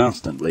 days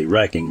constantly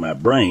racking my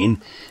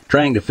brain,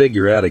 trying to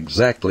figure out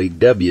exactly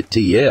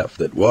WTF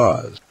that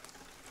was.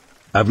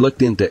 I've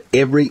looked into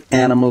every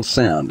animal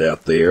sound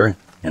out there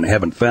and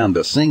haven't found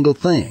a single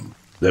thing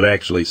that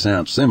actually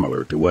sounds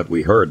similar to what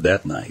we heard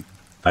that night.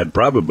 I'd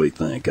probably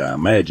think I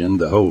imagined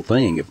the whole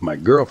thing if my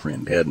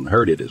girlfriend hadn't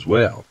heard it as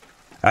well.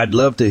 I'd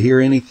love to hear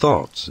any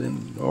thoughts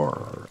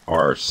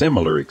or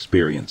similar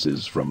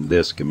experiences from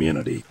this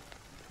community.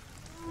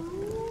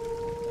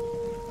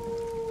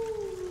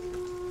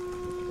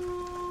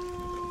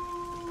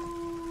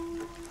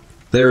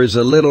 There is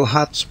a little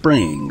hot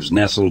springs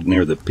nestled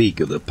near the peak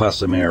of the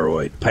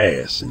Possamaroid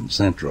Pass in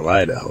central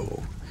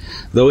Idaho.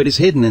 Though it is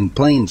hidden in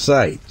plain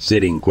sight,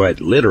 sitting quite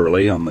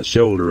literally on the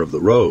shoulder of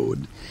the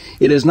road,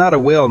 it is not a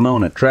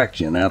well-known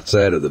attraction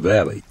outside of the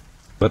valley.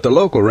 But the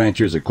local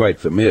ranchers are quite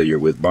familiar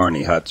with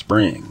Barney Hot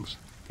Springs.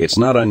 It's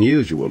not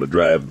unusual to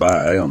drive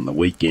by on the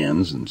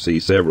weekends and see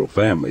several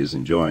families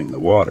enjoying the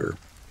water.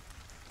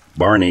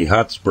 Barney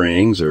Hot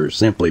Springs, or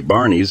simply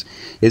Barney's,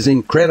 is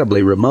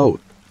incredibly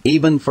remote,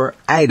 even for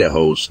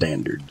Idaho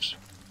standards.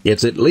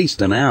 It's at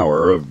least an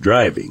hour of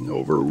driving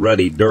over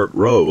rutty dirt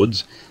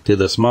roads to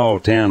the small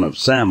town of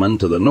Salmon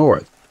to the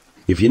north.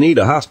 If you need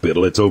a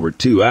hospital, it's over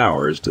 2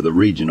 hours to the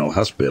regional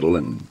hospital,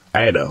 and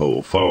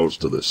Idaho falls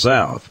to the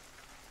south.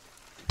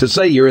 To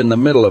say you're in the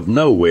middle of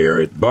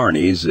nowhere at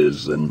Barney's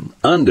is an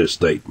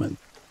understatement.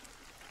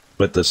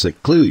 But the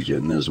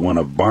seclusion is one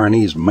of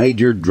Barney's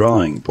major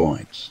drawing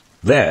points.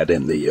 That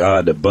and the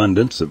odd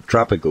abundance of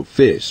tropical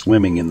fish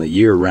swimming in the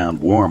year-round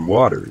warm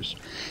waters.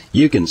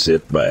 You can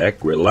sit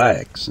back,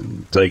 relax,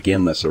 and take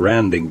in the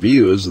surrounding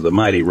views of the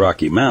mighty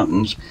Rocky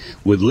Mountains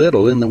with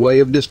little in the way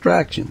of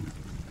distraction.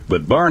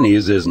 But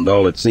Barney's isn't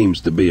all it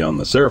seems to be on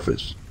the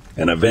surface.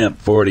 An event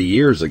 40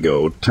 years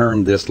ago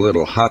turned this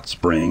little hot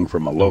spring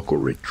from a local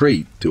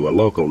retreat to a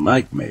local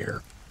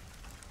nightmare.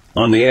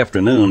 On the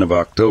afternoon of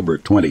October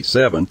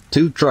 27th,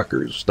 2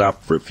 truckers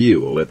stopped for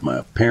fuel at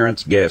my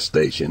parents' gas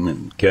station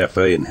and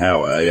cafe in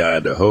Hawaii,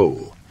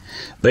 Idaho.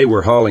 They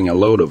were hauling a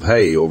load of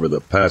hay over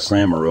the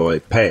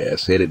Pasamaroi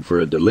Pass, headed for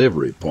a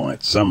delivery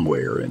point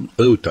somewhere in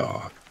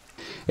Utah.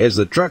 As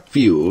the truck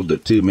fueled, the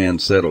 2 men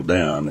settled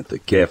down at the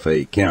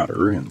cafe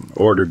counter and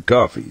ordered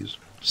coffees.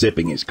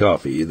 Sipping his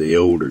coffee, the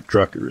older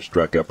trucker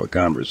struck up a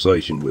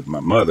conversation with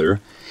my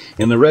mother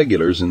and the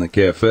regulars in the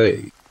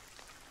cafe.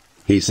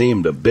 He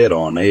seemed a bit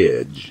on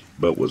edge,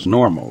 but was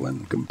normal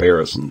in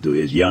comparison to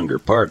his younger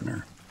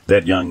partner.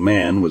 That young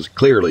man was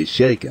clearly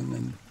shaken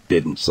and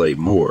didn't say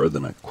more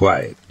than a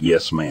quiet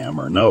yes ma'am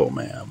or no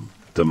ma'am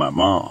to my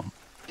mom.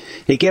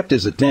 He kept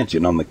his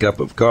attention on the cup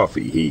of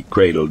coffee he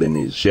cradled in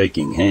his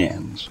shaking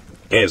hands.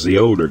 As the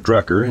older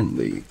trucker and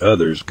the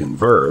others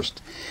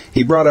conversed,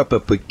 he brought up a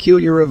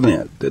peculiar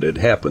event that had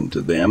happened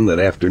to them that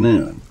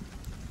afternoon.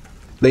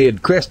 They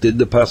had crested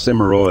the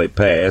Pasamaroi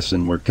Pass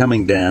and were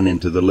coming down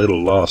into the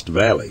little lost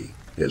valley.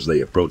 As they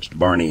approached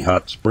Barney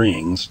Hot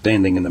Springs,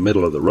 standing in the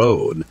middle of the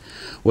road,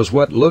 was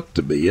what looked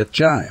to be a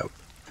child.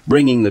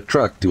 Bringing the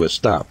truck to a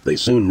stop, they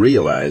soon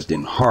realized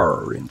in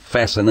horror and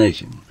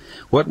fascination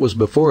what was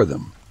before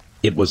them.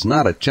 It was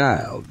not a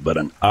child, but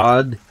an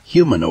odd,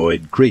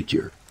 humanoid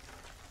creature.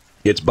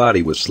 Its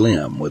body was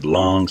slim, with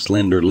long,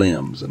 slender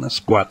limbs and a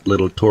squat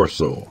little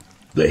torso.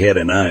 The head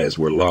and eyes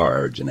were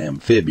large and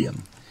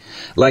amphibian.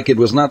 Like it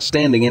was not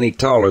standing any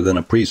taller than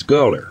a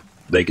preschooler.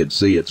 They could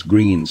see its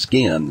green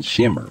skin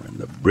shimmer in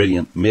the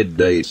brilliant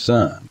midday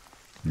sun.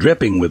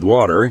 Dripping with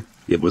water,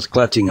 it was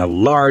clutching a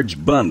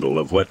large bundle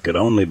of what could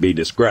only be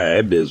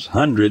described as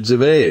hundreds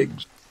of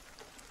eggs.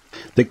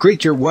 The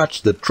creature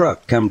watched the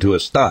truck come to a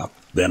stop,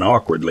 then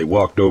awkwardly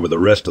walked over the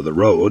rest of the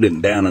road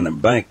and down an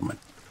embankment.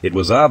 It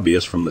was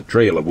obvious from the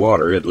trail of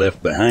water it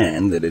left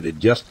behind that it had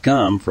just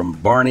come from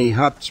Barney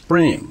Hot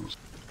Springs.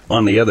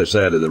 On the other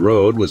side of the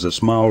road was a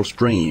small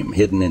stream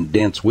hidden in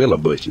dense willow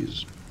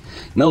bushes.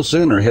 No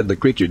sooner had the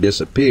creature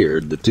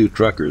disappeared, the 2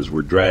 truckers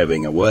were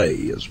driving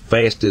away as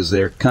fast as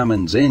their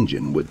Cummins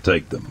engine would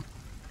take them.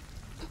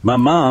 My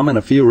mom and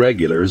a few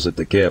regulars at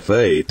the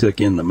cafe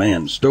took in the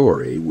man's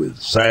story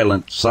with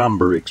silent,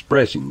 somber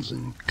expressions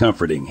and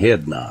comforting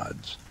head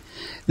nods.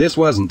 This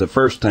wasn't the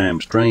first time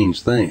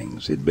strange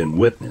things had been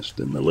witnessed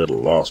in the little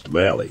lost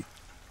valley.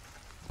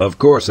 Of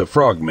course, a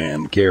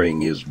frogman carrying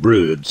his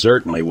brood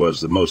certainly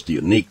was the most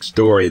unique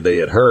story they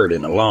had heard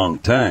in a long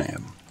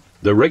time.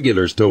 The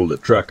regulars told the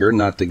trucker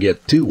not to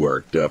get too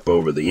worked up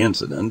over the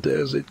incident,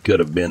 as it could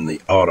have been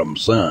the autumn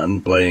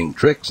sun playing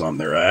tricks on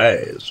their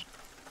eyes.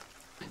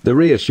 The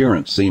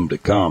reassurance seemed to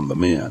calm the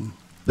men.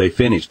 They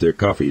finished their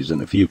coffees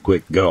in a few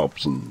quick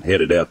gulps and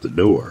headed out the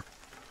door.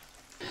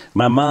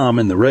 My mom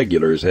and the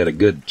regulars had a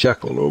good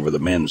chuckle over the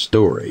men's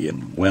story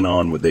and went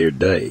on with their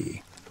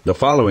day. The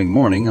following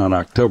morning, on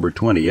October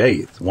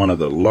 28th, one of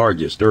the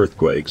largest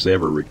earthquakes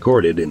ever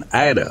recorded in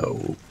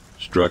Idaho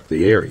struck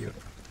the area.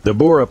 The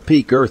Bora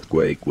Peak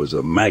earthquake was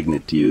a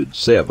magnitude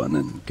 7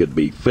 and could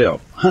be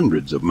felt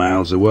hundreds of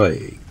miles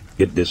away.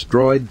 It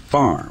destroyed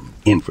farm,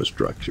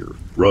 infrastructure,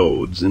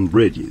 roads, and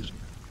bridges.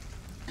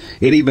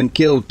 It even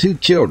killed 2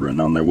 children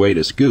on their way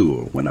to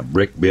school when a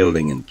brick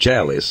building in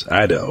Chalice,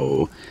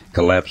 Idaho,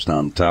 collapsed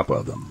on top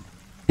of them.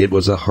 It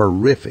was a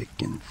horrific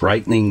and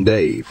frightening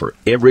day for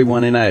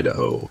everyone in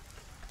Idaho.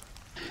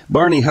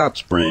 Barney Hot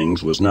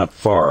Springs was not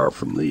far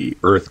from the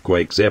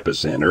earthquake's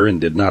epicenter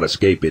and did not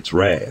escape its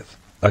wrath.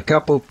 A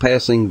couple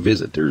passing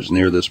visitors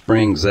near the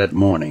springs that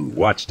morning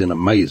watched in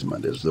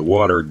amazement as the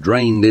water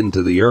drained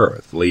into the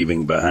earth,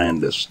 leaving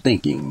behind a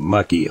stinking,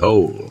 mucky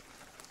hole.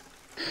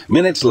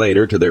 Minutes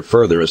later, to their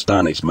further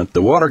astonishment,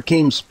 the water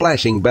came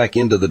splashing back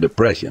into the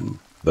depression,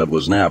 but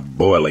was now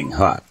boiling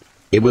hot.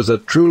 It was a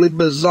truly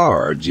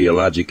bizarre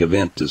geologic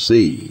event to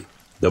see.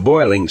 The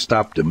boiling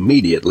stopped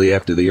immediately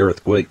after the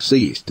earthquake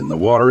ceased, and the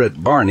water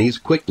at Barney's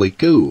quickly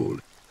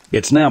cooled.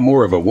 It's now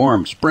more of a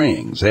warm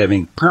springs,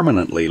 having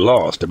permanently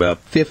lost about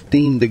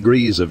 15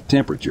 degrees of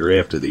temperature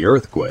after the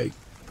earthquake.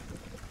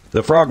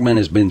 The frogman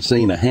has been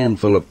seen a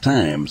handful of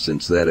times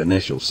since that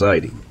initial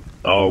sighting,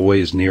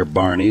 always near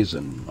Barney's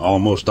and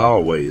almost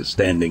always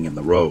standing in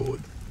the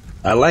road.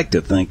 I like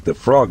to think the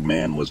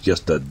frogman was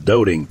just a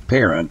doting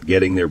parent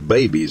getting their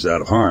babies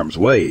out of harm's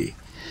way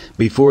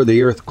before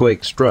the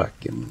earthquake struck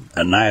and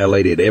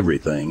annihilated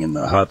everything in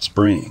the hot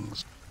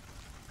springs.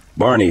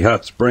 Barney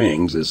Hot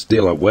Springs is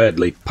still a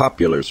widely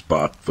popular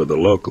spot for the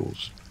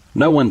locals.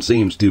 No one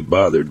seems too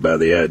bothered by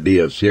the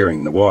idea of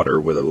sharing the water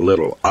with a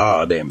little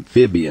odd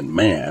amphibian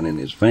man and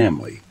his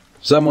family.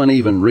 Someone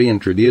even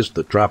reintroduced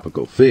the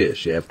tropical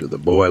fish after the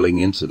boiling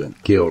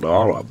incident killed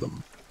all of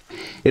them.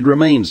 It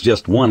remains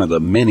just one of the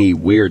many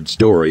weird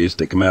stories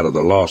to come out of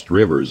the Lost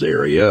Rivers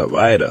area of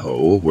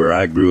Idaho where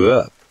I grew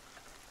up.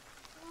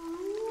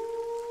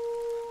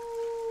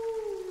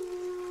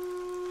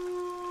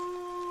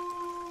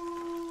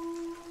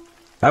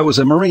 I was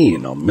a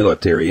Marine on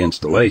military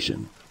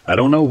installation. I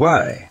don't know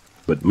why,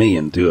 but me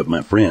and two of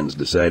my friends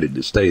decided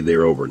to stay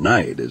there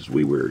overnight as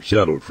we were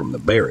shuttled from the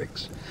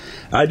barracks.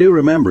 I do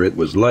remember it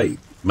was late,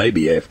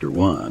 maybe after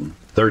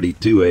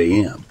 1:32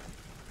 a.m.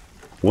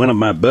 One of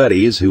my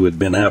buddies, who had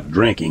been out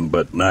drinking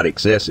but not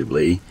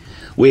excessively,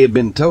 we had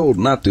been told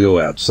not to go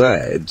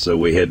outside, so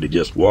we had to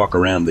just walk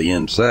around the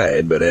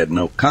inside but had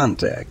no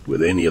contact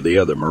with any of the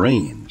other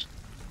Marines.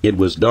 It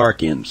was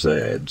dark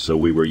inside, so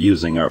we were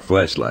using our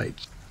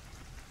flashlights.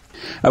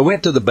 I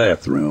went to the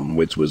bathroom,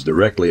 which was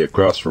directly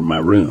across from my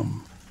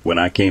room. When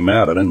I came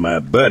out and my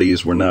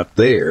buddies were not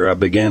there, I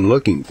began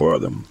looking for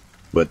them,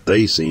 but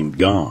they seemed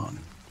gone.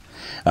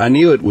 I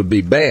knew it would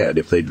be bad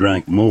if they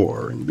drank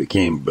more and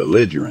became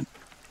belligerent.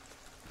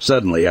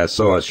 Suddenly I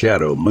saw a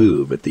shadow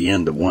move at the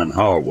end of one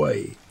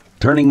hallway.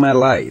 Turning my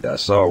light, I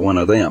saw one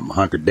of them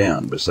hunkered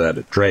down beside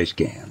a trash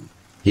can.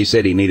 He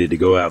said he needed to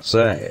go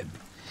outside.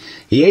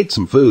 He ate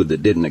some food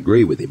that didn't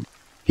agree with him.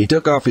 He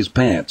took off his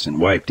pants and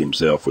wiped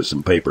himself with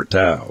some paper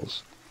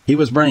towels. He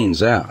was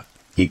brains out.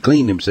 He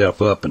cleaned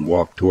himself up and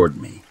walked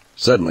toward me.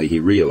 Suddenly he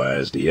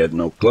realized he had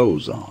no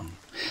clothes on.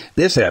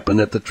 This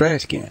happened at the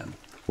trash can,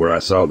 where I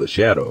saw the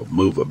shadow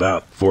move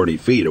about 40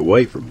 feet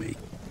away from me.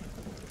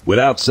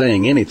 Without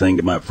saying anything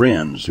to my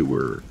friends, who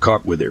were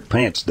caught with their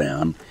pants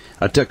down,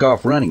 I took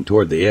off running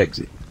toward the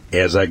exit.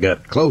 As I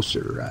got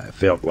closer, I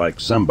felt like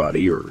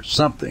somebody or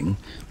something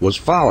was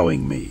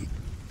following me.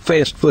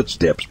 Fast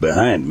footsteps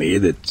behind me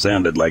that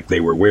sounded like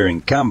they were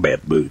wearing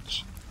combat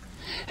boots.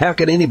 How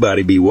could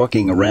anybody be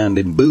walking around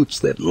in boots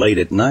that late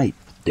at night?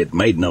 It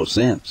made no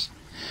sense.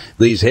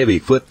 These heavy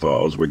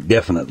footfalls were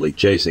definitely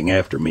chasing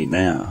after me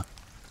now.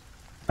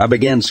 I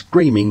began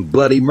screaming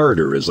bloody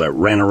murder as I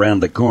ran around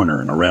the corner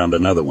and around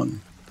another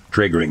one,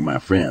 triggering my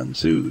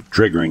friends who,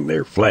 triggering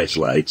their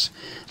flashlights,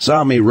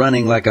 saw me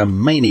running like a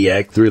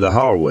maniac through the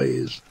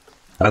hallways.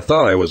 I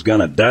thought I was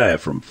going to die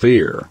from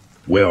fear.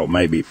 Well,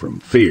 maybe from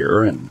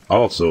fear and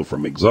also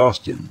from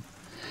exhaustion.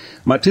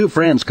 My two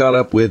friends caught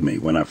up with me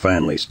when I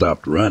finally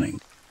stopped running.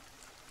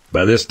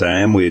 By this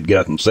time, we had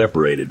gotten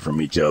separated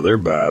from each other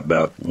by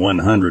about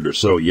 100 or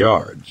so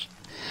yards.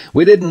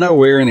 We didn't know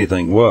where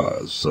anything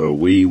was, so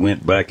we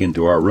went back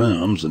into our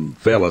rooms and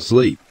fell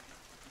asleep.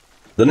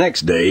 The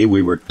next day,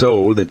 we were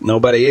told that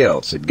nobody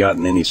else had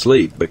gotten any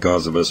sleep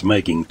because of us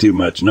making too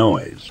much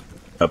noise.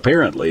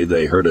 Apparently,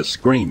 they heard us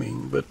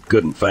screaming, but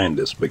couldn't find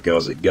us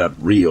because it got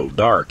real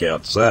dark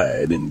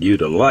outside and due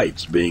to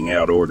lights being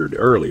out-ordered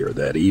earlier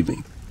that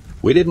evening.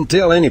 We didn't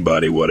tell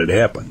anybody what had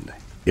happened.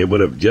 It would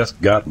have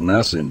just gotten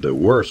us into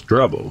worse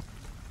trouble.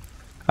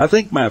 I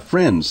think my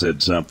friend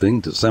said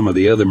something to some of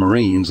the other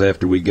Marines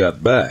after we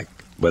got back,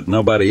 but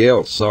nobody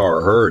else saw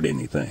or heard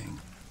anything.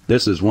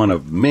 This is one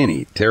of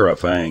many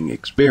terrifying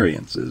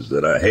experiences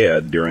that I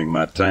had during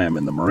my time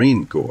in the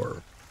Marine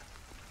Corps.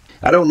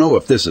 I don't know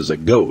if this is a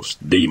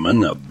ghost,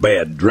 demon, a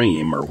bad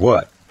dream, or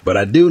what, but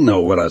I do know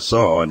what I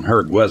saw and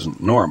heard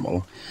wasn't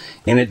normal,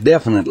 and it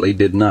definitely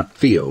did not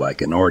feel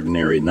like an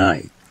ordinary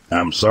night.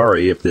 I'm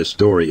sorry if this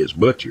story is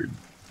butchered.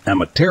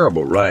 I'm a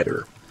terrible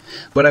writer,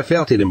 but I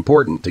felt it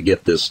important to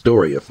get this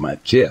story off my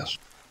chest.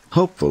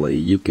 Hopefully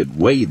you could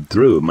wade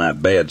through my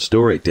bad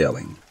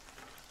storytelling.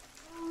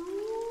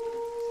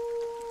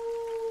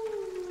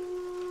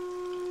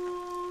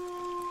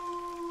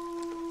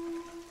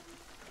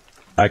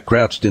 I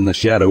crouched in the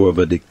shadow of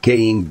a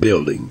decaying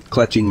building,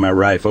 clutching my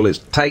rifle as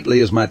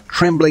tightly as my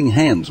trembling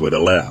hands would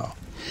allow.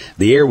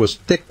 The air was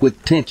thick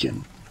with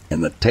tension,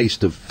 and the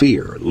taste of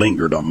fear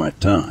lingered on my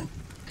tongue.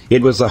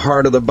 It was the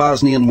heart of the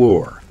Bosnian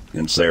War,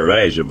 and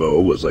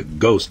Sarajevo was a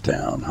ghost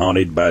town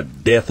haunted by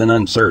death and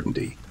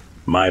uncertainty.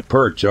 My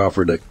perch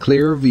offered a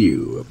clear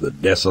view of the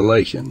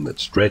desolation that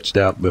stretched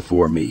out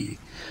before me,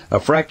 a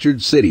fractured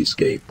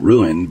cityscape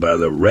ruined by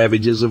the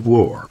ravages of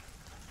war.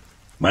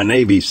 My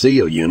Navy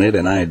SEAL unit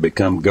and I had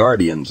become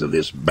guardians of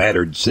this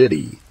battered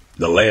city,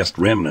 the last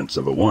remnants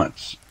of a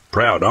once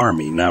proud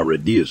army now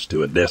reduced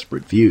to a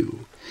desperate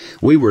few.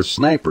 We were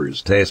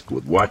snipers tasked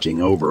with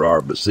watching over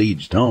our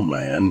besieged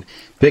homeland,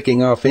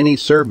 picking off any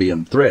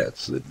Serbian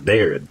threats that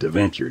dared to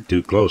venture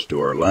too close to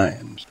our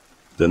lines.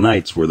 The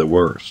nights were the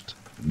worst,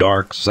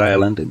 dark,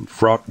 silent, and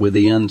fraught with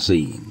the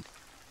unseen.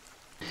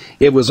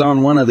 It was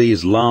on one of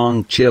these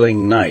long,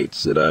 chilling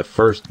nights that I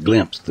first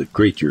glimpsed the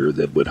creature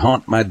that would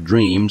haunt my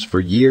dreams for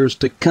years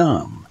to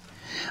come.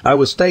 I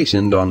was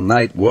stationed on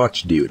night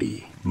watch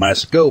duty, my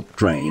scope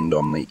trained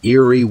on the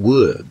eerie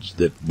woods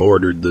that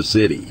bordered the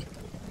city.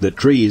 The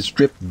trees,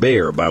 stripped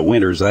bare by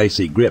winter's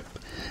icy grip,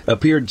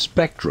 appeared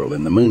spectral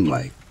in the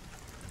moonlight.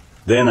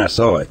 Then I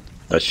saw it,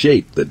 a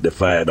shape that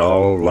defied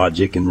all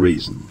logic and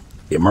reason.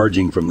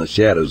 Emerging from the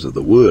shadows of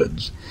the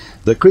woods,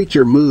 the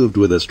creature moved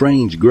with a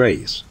strange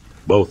grace,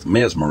 both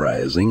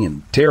mesmerizing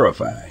and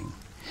terrifying.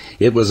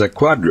 It was a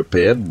quadruped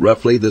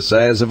roughly the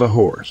size of a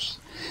horse,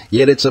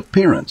 yet its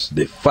appearance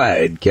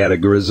defied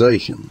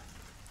categorization.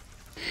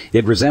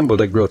 It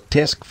resembled a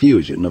grotesque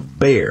fusion of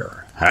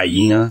bear,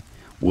 hyena,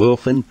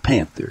 wolf, and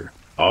panther,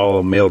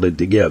 all melded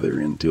together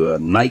into a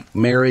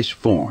nightmarish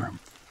form.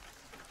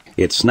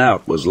 Its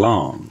snout was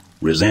long,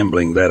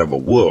 resembling that of a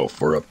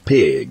wolf or a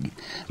pig,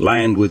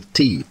 lined with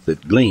teeth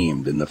that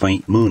gleamed in the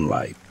faint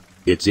moonlight.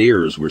 Its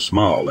ears were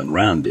small and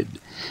rounded,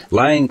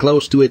 lying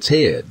close to its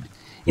head.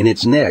 In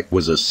its neck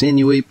was a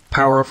sinewy,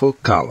 powerful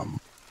column.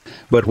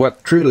 But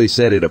what truly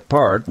set it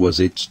apart was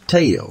its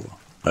tail,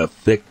 a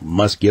thick,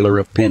 muscular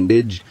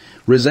appendage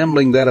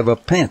resembling that of a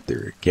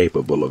panther,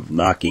 capable of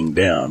knocking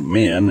down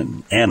men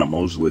and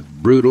animals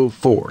with brutal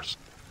force.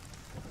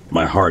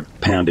 My heart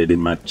pounded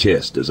in my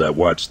chest as I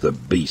watched the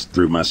beast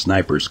through my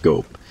sniper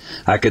scope.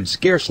 I could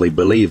scarcely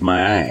believe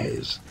my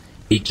eyes.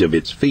 Each of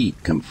its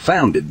feet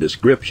confounded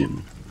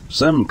description.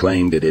 Some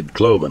claimed it had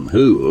cloven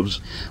hooves,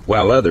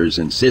 while others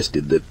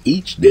insisted that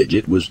each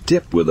digit was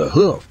tipped with a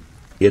hoof.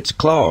 Its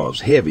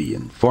claws, heavy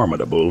and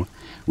formidable,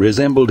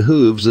 resembled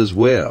hooves as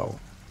well,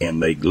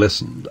 and they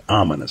glistened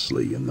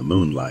ominously in the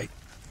moonlight.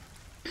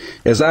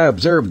 As I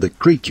observed the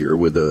creature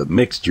with a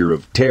mixture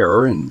of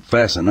terror and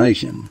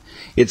fascination,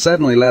 it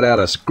suddenly let out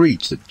a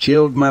screech that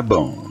chilled my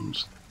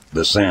bones.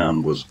 The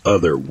sound was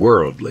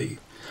otherworldly,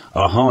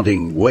 a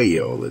haunting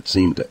wail that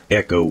seemed to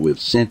echo with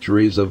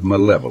centuries of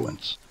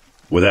malevolence.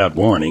 Without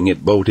warning,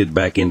 it bolted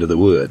back into the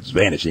woods,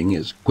 vanishing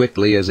as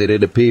quickly as it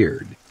had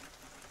appeared.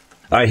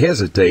 I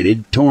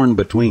hesitated, torn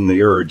between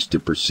the urge to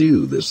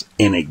pursue this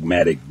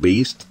enigmatic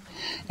beast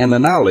and the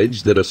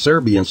knowledge that a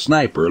Serbian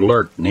sniper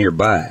lurked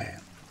nearby.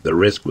 The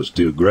risk was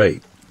too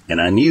great,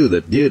 and I knew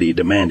that duty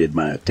demanded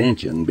my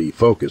attention be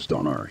focused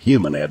on our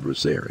human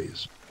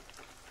adversaries.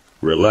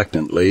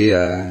 Reluctantly,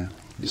 I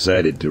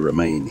decided to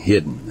remain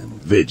hidden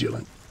and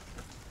vigilant.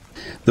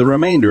 The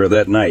remainder of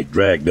that night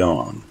dragged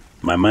on,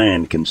 my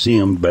mind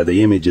consumed by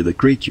the image of the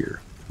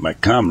creature. My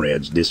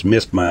comrades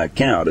dismissed my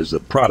account as the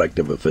product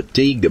of a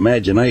fatigued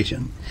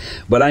imagination,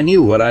 but I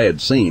knew what I had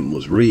seen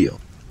was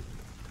real.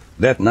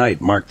 That night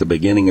marked the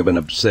beginning of an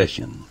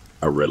obsession,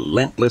 a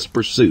relentless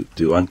pursuit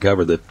to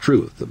uncover the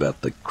truth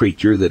about the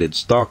creature that had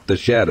stalked the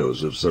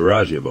shadows of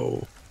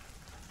Sarajevo.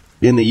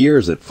 In the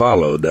years that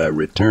followed, I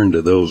returned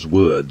to those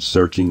woods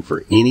searching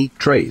for any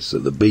trace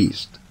of the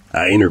beast.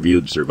 I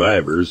interviewed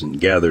survivors and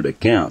gathered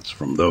accounts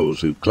from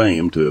those who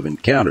claimed to have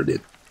encountered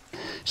it.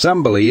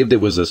 Some believed it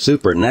was a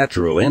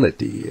supernatural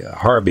entity, a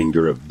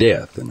harbinger of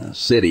death in a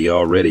city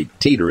already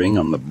teetering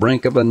on the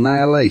brink of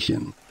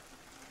annihilation.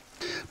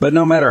 But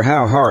no matter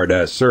how hard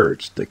I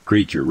searched, the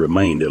creature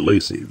remained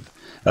elusive,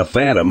 a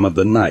phantom of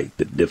the night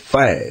that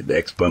defied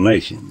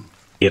explanation.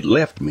 It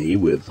left me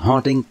with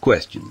haunting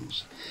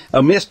questions,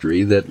 a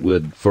mystery that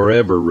would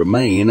forever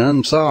remain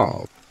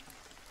unsolved.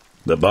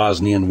 The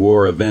Bosnian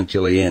War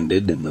eventually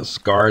ended, and the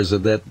scars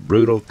of that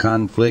brutal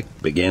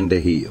conflict began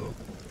to heal.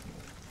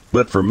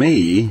 But for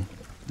me,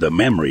 the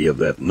memory of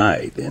that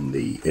night and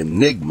the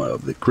enigma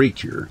of the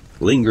creature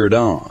lingered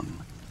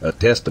on, a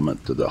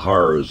testament to the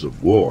horrors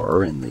of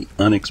war and the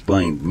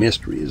unexplained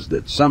mysteries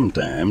that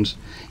sometimes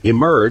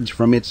emerge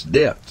from its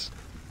depths.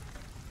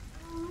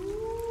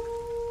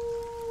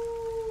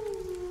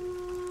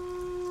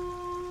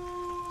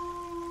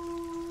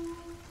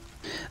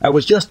 I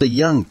was just a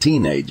young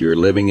teenager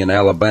living in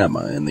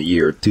Alabama in the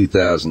year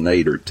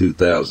 2008 or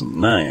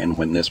 2009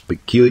 when this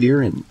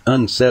peculiar and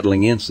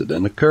unsettling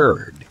incident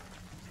occurred.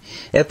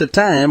 At the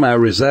time, I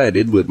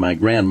resided with my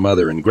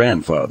grandmother and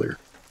grandfather.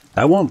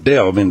 I won't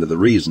delve into the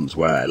reasons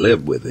why I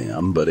lived with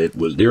them, but it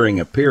was during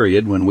a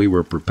period when we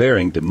were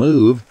preparing to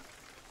move.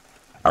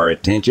 Our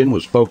attention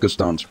was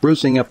focused on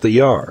sprucing up the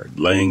yard,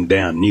 laying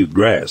down new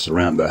grass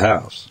around the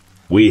house.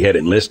 We had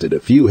enlisted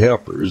a few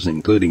helpers,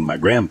 including my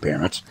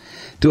grandparents,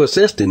 to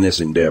assist in this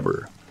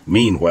endeavor.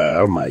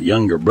 Meanwhile, my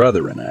younger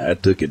brother and I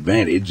took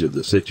advantage of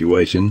the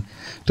situation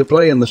to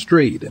play in the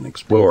street and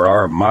explore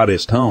our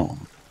modest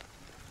home.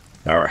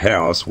 Our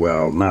house,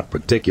 while not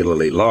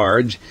particularly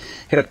large,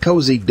 had a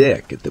cozy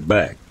deck at the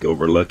back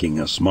overlooking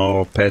a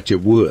small patch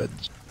of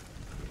woods.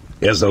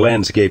 As the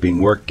landscaping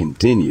work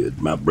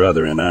continued, my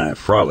brother and I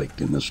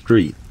frolicked in the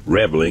street,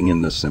 reveling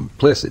in the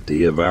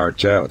simplicity of our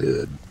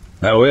childhood.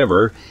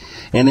 However,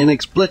 an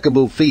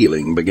inexplicable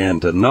feeling began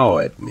to gnaw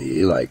at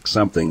me like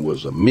something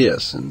was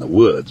amiss in the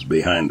woods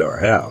behind our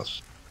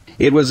house.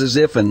 It was as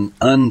if an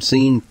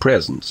unseen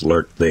presence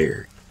lurked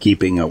there,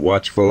 keeping a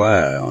watchful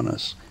eye on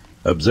us,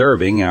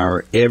 observing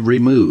our every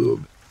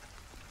move.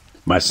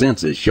 My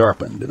senses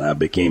sharpened, and I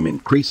became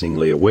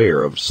increasingly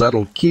aware of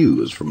subtle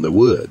cues from the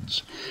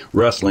woods,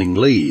 rustling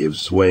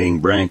leaves, swaying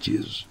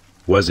branches,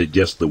 Was it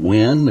just the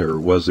wind, or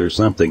was there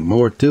something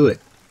more to it?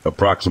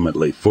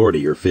 Approximately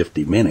 40 or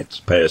 50 minutes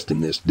passed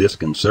in this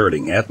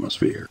disconcerting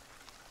atmosphere.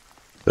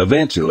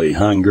 Eventually,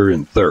 hunger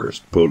and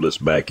thirst pulled us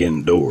back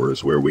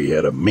indoors, where we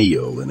had a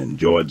meal and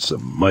enjoyed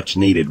some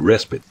much-needed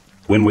respite.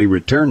 When we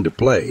returned to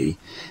play,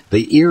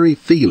 the eerie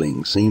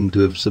feeling seemed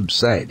to have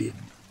subsided,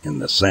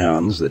 and the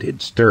sounds that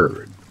had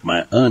stirred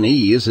my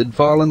unease had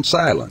fallen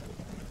silent.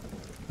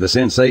 The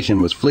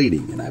sensation was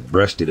fleeting, and I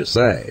brushed it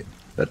aside,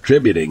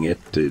 attributing it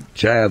to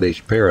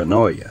childish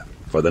paranoia.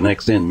 For the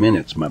next 10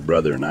 minutes, my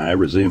brother and I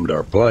resumed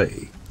our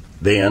play.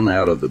 Then,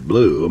 out of the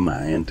blue,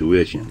 my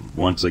intuition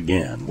once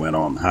again went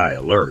on high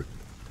alert.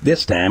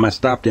 This time I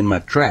stopped in my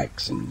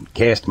tracks and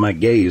cast my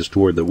gaze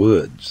toward the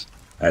woods.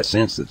 I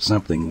sensed that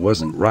something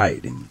wasn't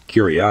right, and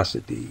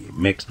curiosity,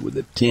 mixed with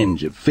a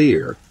tinge of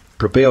fear,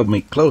 propelled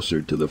me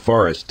closer to the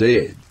forest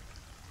edge.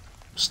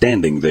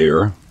 Standing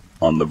there,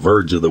 on the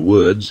verge of the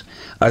woods,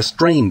 I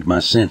strained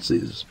my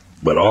senses,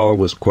 but all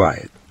was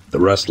quiet. The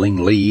rustling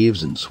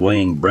leaves and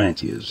swaying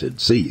branches had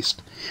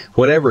ceased.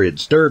 Whatever had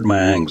stirred my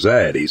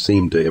anxiety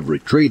seemed to have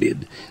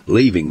retreated,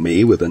 leaving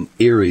me with an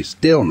eerie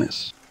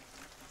stillness.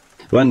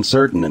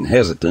 Uncertain and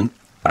hesitant,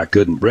 I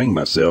couldn't bring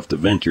myself to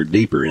venture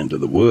deeper into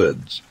the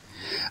woods.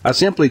 I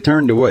simply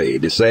turned away,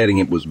 deciding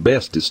it was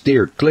best to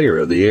steer clear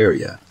of the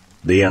area.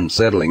 The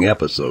unsettling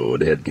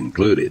episode had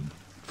concluded,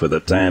 for the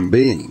time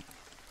being.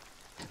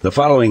 The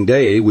following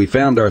day, we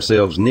found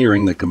ourselves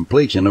nearing the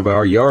completion of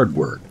our yard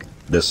work.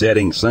 The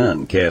setting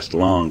sun cast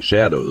long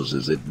shadows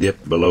as it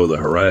dipped below the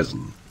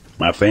horizon.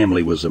 My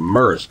family was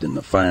immersed in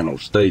the final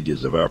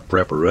stages of our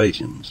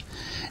preparations,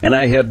 and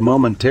I had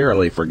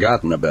momentarily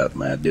forgotten about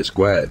my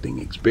disquieting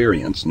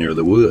experience near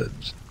the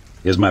woods.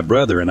 As my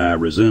brother and I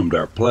resumed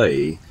our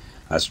play,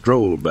 I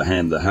strolled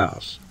behind the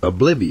house,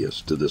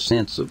 oblivious to the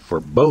sense of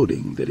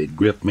foreboding that had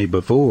gripped me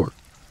before.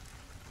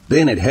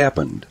 Then it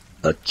happened,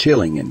 a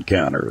chilling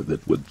encounter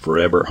that would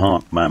forever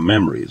haunt my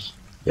memories.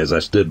 As I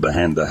stood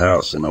behind the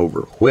house, an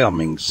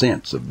overwhelming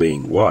sense of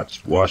being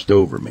watched washed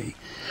over me.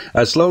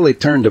 I slowly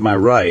turned to my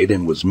right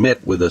and was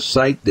met with a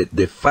sight that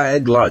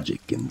defied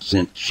logic and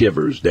sent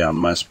shivers down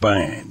my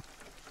spine.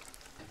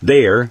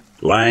 There,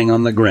 lying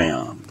on the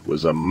ground,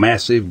 was a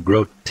massive,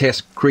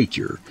 grotesque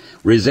creature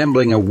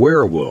resembling a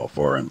werewolf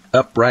or an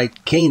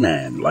upright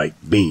canine-like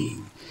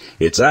being.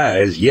 Its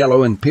eyes,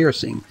 yellow and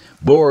piercing,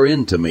 bore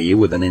into me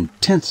with an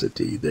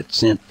intensity that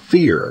sent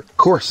fear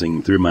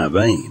coursing through my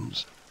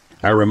veins.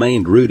 I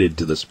remained rooted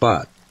to the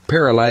spot,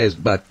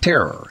 paralyzed by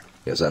terror,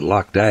 as I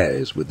locked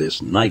eyes with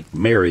this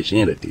nightmarish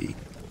entity.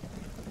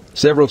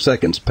 Several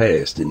seconds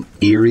passed in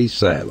eerie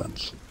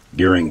silence,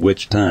 during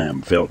which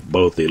time felt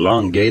both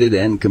elongated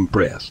and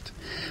compressed.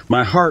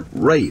 My heart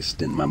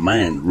raced and my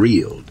mind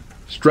reeled,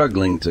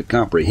 struggling to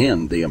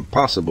comprehend the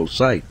impossible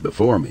sight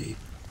before me.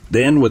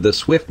 Then, with the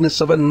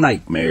swiftness of a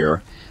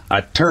nightmare, I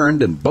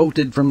turned and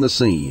bolted from the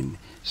scene,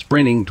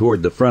 sprinting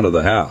toward the front of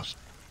the house.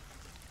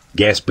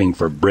 Gasping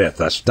for breath,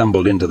 I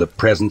stumbled into the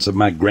presence of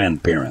my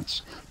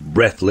grandparents,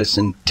 breathless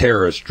and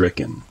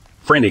terror-stricken.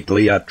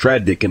 Frantically, I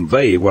tried to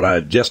convey what I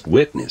had just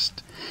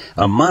witnessed.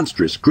 A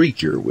monstrous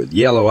creature with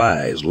yellow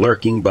eyes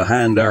lurking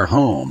behind our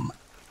home.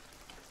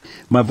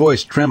 My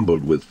voice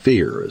trembled with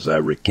fear as I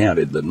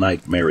recounted the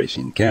nightmarish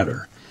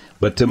encounter,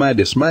 but to my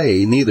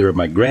dismay, neither of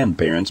my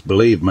grandparents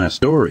believed my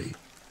story.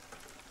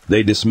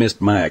 They dismissed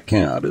my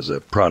account as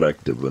a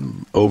product of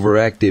an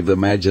overactive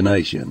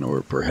imagination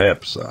or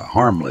perhaps a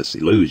harmless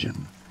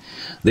illusion.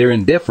 Their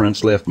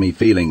indifference left me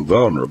feeling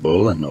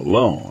vulnerable and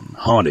alone,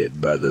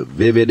 haunted by the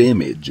vivid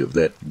image of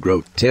that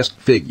grotesque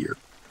figure.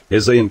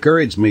 As they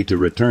encouraged me to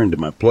return to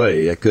my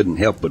play, I couldn't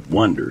help but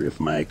wonder if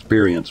my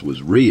experience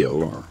was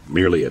real or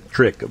merely a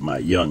trick of my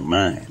young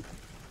mind.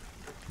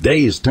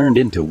 Days turned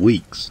into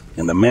weeks,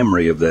 and the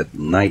memory of that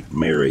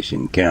nightmarish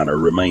encounter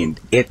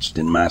remained etched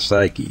in my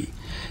psyche.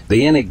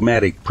 The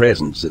enigmatic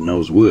presence in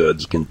those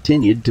woods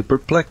continued to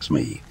perplex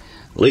me,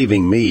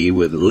 leaving me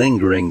with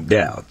lingering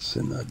doubts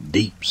and a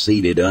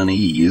deep-seated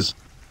unease.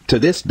 To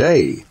this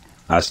day,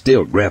 I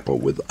still grapple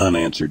with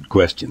unanswered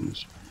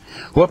questions.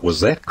 What was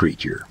that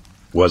creature?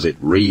 Was it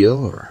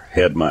real, or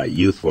had my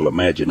youthful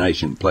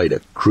imagination played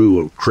a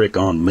cruel trick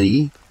on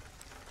me?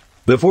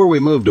 Before we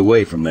moved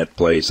away from that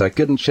place, I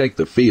couldn't shake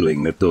the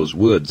feeling that those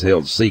woods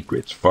held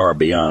secrets far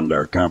beyond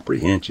our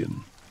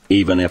comprehension.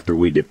 Even after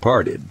we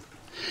departed,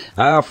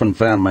 I often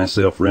found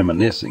myself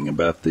reminiscing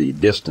about the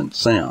distant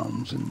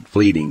sounds and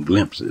fleeting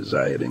glimpses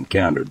I had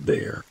encountered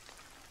there.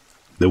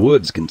 The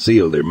woods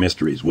concealed their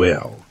mysteries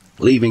well,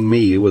 leaving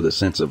me with a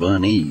sense of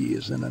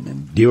unease and an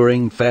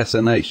enduring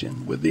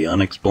fascination with the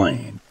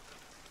unexplained.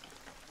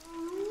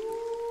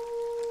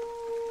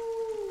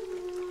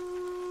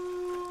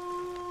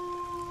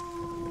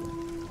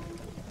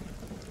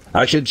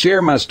 I should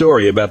share my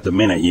story about the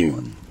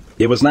Menehune.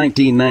 It was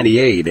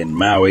 1998 in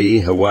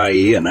Maui,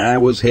 Hawaii, and I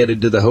was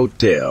headed to the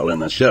hotel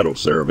in a shuttle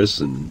service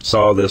and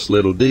saw this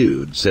little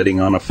dude sitting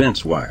on a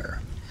fence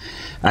wire.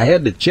 I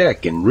had to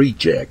check and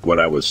recheck what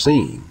I was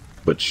seeing,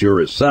 but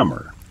sure as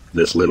summer,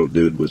 this little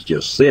dude was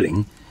just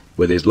sitting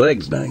with his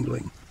legs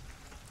dangling.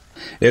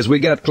 As we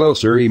got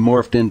closer, he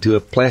morphed into a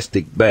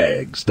plastic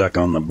bag stuck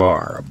on the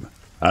barb.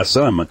 I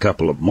saw him a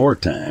couple of more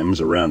times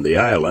around the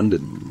island,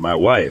 and my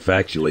wife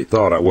actually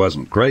thought I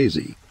wasn't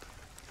crazy.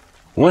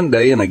 One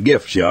day in a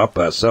gift shop,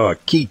 I saw a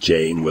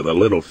keychain with a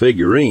little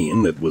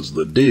figurine that was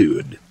the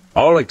dude.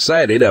 All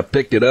excited, I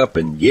picked it up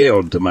and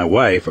yelled to my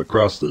wife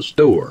across the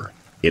store,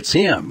 "It's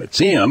him! It's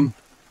him!"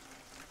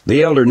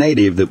 The elder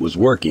native that was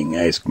working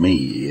asked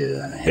me,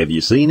 "Have you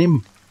seen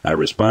him?" I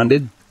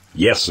responded,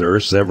 "Yes, sir,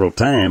 several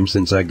times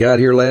since I got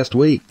here last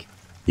week."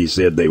 He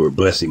said they were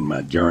blessing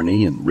my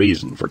journey and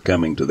reason for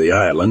coming to the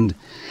island,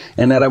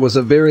 and that I was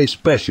a very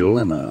special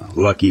and a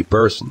lucky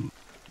person.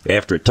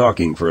 After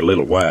talking for a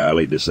little while,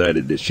 he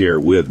decided to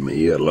share with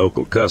me a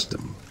local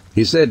custom.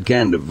 He said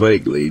kind of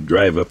vaguely,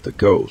 "Drive up the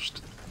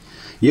coast.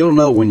 You'll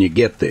know when you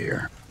get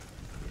there."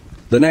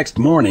 The next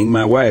morning,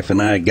 my wife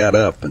and I got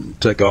up and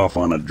took off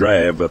on a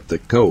drive up the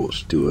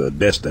coast to a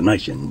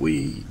destination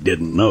we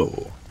didn't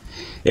know.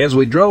 As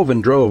we drove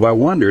and drove, I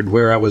wondered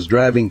where I was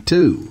driving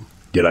to.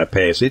 Did I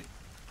pass it?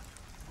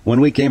 When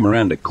we came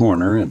around a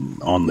corner and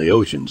on the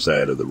ocean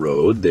side of the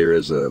road, there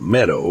is a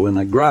meadow and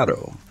a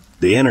grotto.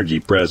 The energy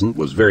present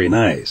was very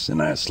nice,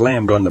 and I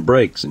slammed on the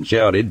brakes and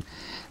shouted,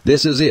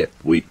 "This is it."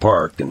 We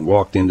parked and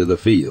walked into the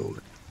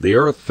field. The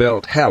earth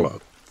felt hallowed.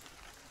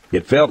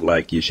 It felt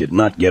like you should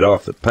not get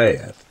off the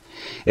path.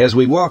 As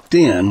we walked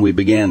in, we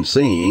began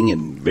seeing,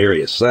 in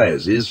various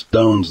sizes,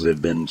 stones that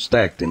had been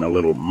stacked in a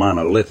little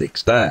monolithic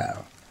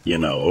style. You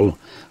know,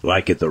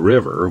 like at the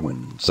river,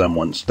 when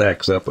someone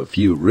stacks up a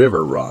few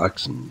river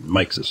rocks and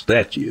makes a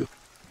statue.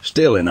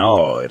 Still in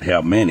awe at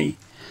how many,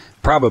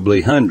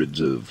 probably hundreds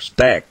of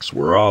stacks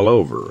were all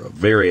over a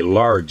very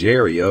large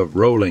area of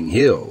rolling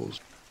hills.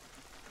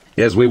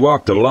 As we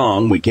walked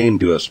along, we came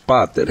to a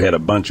spot that had a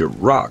bunch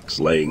of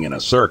rocks laying in a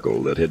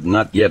circle that had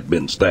not yet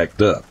been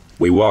stacked up.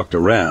 We walked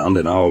around,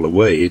 and all the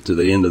way to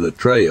the end of the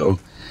trail,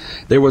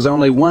 there was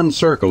only one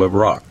circle of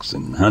rocks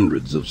and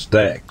hundreds of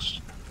stacks.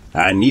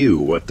 I knew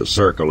what the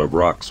circle of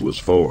rocks was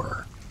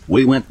for.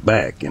 We went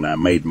back, and I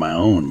made my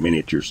own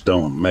miniature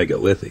stone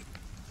megalithic.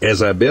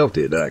 As I built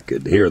it, I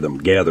could hear them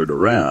gathered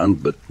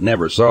around, but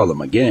never saw them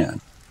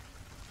again.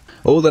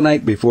 The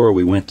night before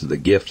we went to the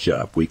gift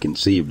shop, we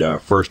conceived our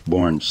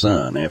firstborn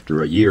son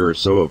after a year or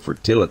so of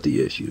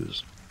fertility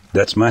issues.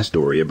 That's my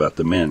story about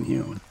the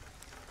Menhune.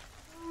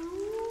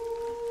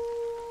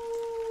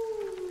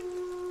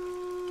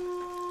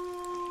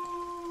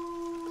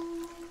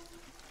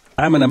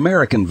 I'm an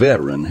American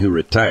veteran who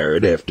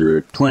retired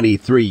after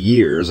 23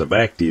 years of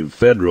active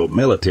federal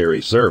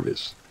military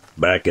service.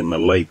 Back in the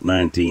late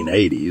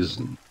 1980s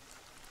and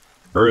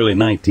early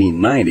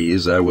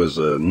 1990s, I was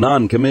a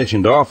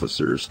non-commissioned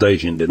officer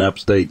stationed in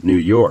upstate New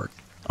York.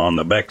 On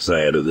the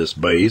backside of this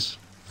base,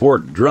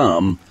 Fort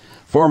Drum,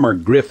 former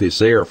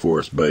Griffiths Air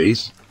Force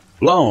Base,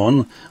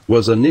 Lone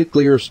was a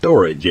nuclear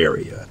storage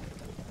area.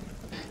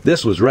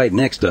 This was right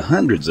next to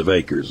hundreds of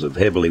acres of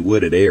heavily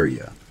wooded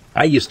area.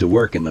 I used to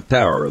work in the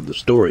tower of the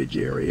storage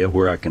area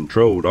where I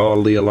controlled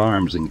all the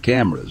alarms and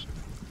cameras.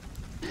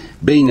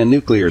 Being a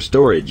nuclear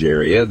storage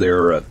area,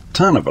 there are a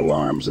ton of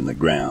alarms in the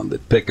ground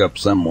that pick up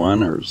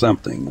someone or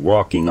something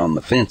walking on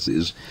the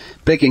fences,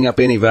 picking up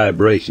any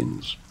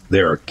vibrations.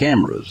 There are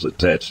cameras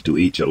attached to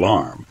each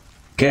alarm.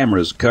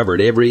 Cameras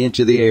covered every inch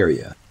of the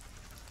area.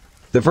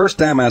 The first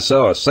time I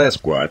saw a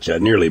Sasquatch, I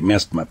nearly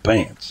missed my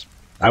pants.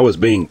 I was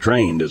being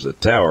trained as a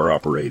tower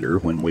operator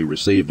when we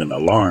received an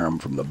alarm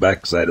from the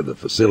backside of the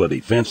facility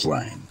fence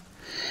line.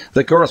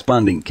 The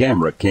corresponding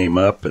camera came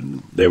up,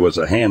 and there was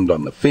a hand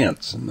on the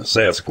fence and the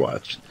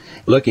Sasquatch,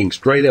 looking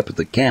straight up at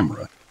the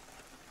camera.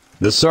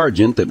 The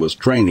sergeant that was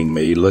training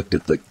me looked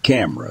at the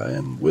camera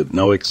and, with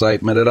no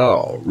excitement at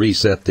all,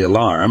 reset the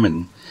alarm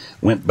and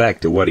went back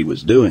to what he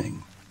was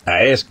doing.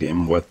 I asked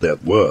him what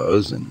that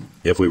was and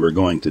if we were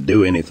going to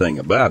do anything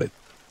about it.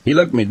 He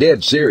looked me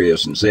dead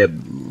serious and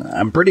said,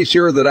 "I'm pretty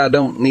sure that I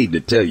don't need to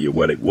tell you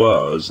what it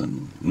was,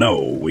 and no,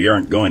 we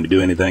aren't going to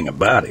do anything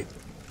about it."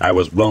 I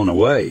was blown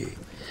away.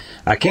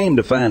 I came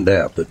to find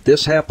out that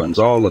this happens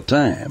all the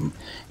time,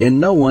 and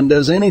no one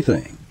does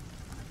anything.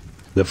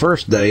 The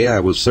first day I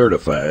was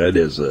certified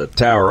as a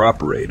tower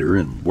operator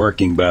and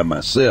working by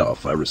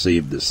myself, I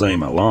received the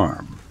same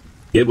alarm.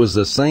 It was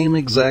the same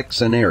exact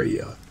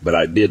scenario, but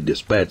I did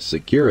dispatch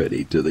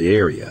security to the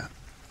area.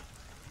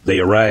 They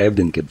arrived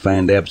and could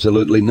find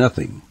absolutely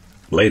nothing.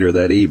 Later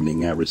that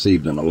evening, I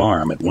received an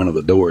alarm at one of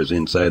the doors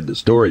inside the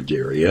storage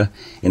area,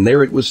 and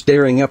there it was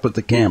staring up at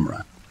the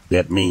camera.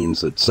 That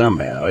means that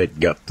somehow it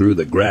got through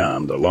the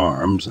ground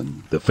alarms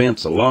and the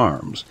fence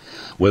alarms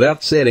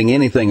without setting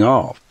anything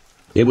off.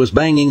 It was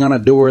banging on a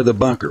door of the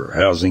bunker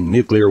housing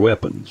nuclear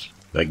weapons.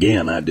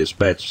 Again, I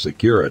dispatched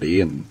security,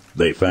 and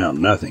they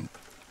found nothing.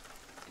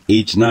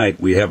 Each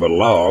night we have a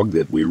log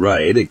that we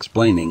write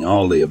explaining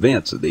all the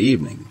events of the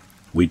evening.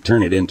 We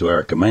turn it into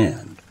our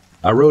command.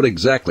 I wrote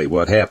exactly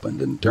what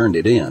happened and turned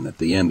it in at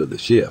the end of the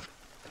shift.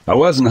 I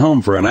wasn't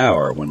home for an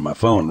hour when my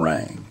phone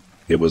rang.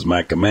 It was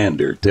my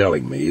commander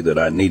telling me that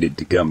I needed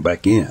to come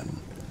back in.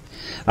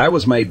 I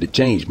was made to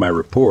change my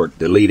report,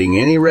 deleting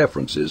any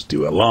references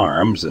to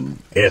alarms and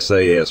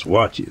SAS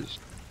watches.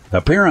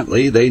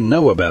 Apparently, they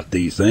know about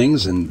these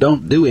things and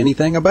don't do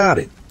anything about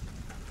it.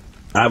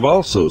 I've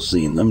also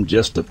seen them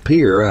just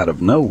appear out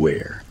of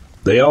nowhere.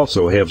 They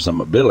also have some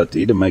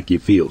ability to make you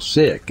feel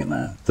sick, and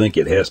I think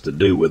it has to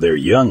do with their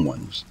young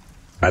ones.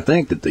 I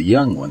think that the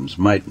young ones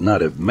might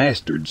not have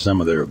mastered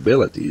some of their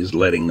abilities,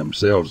 letting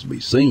themselves be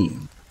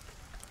seen.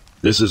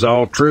 This is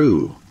all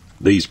true.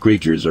 These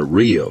creatures are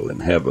real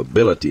and have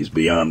abilities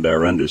beyond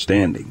our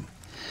understanding.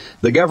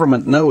 The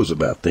government knows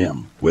about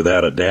them,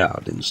 without a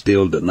doubt, and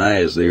still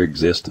denies their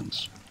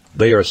existence.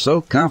 They are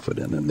so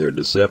confident in their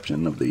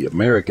deception of the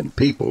American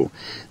people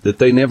that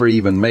they never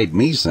even made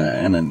me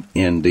sign an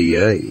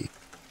NDA.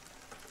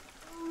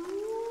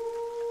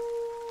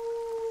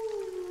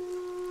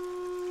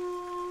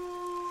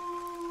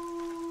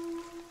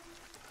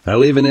 I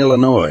live in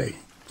Illinois,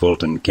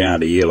 Fulton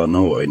County,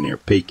 Illinois, near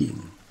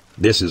Peking.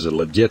 This is a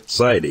legit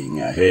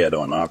sighting I had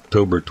on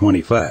October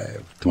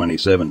 25,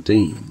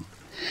 2017.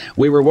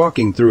 We were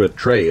walking through a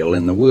trail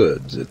in the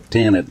woods at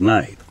 10 at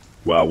night.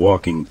 While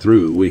walking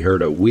through, we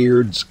heard a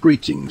weird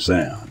screeching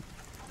sound,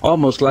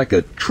 almost like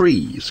a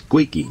tree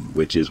squeaking,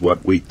 which is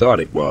what we thought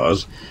it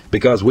was,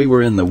 because we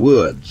were in the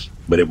woods,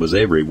 but it was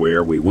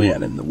everywhere we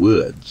went in the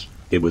woods.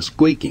 It was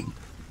squeaking.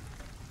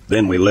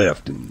 Then we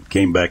left and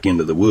came back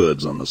into the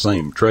woods on the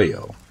same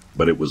trail,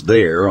 but it was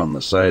there on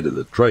the side of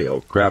the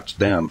trail, crouched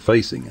down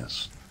facing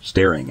us,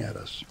 staring at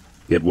us.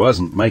 It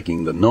wasn't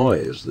making the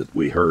noise that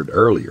we heard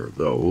earlier,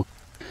 though.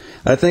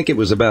 I think it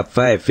was about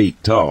 5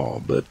 feet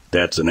tall, but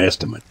that's an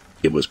estimate.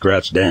 It was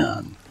crouched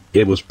down.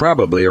 It was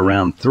probably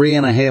around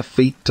 3.5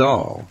 feet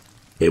tall.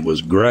 It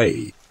was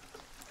gray.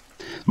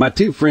 My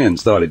two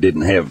friends thought it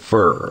didn't have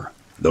fur,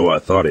 though I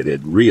thought it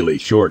had really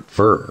short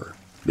fur.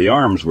 The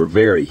arms were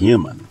very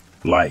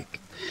human-like.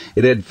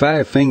 It had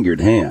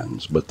 5-fingered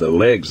hands, but the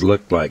legs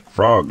looked like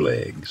frog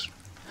legs.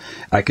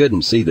 I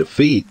couldn't see the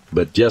feet,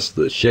 but just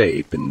the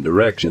shape and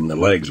direction the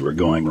legs were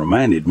going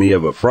reminded me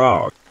of a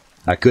frog.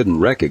 I couldn't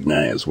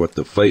recognize what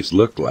the face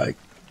looked like,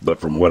 but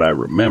from what I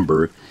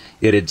remember,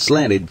 it had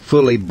slanted,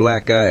 fully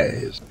black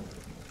eyes.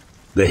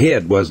 The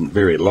head wasn't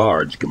very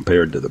large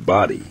compared to the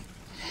body.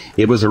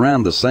 It was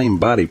around the same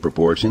body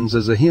proportions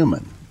as a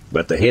human,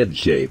 but the head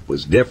shape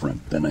was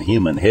different than a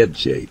human head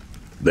shape.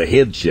 The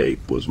head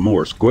shape was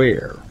more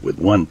square, with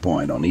one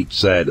point on each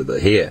side of the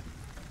head.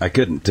 I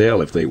couldn't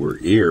tell if they were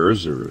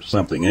ears or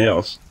something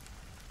else.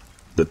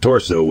 The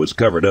torso was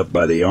covered up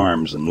by the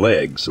arms and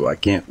legs, so I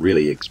can't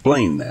really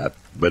explain that,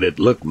 but it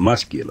looked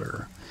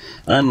muscular.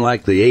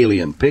 Unlike the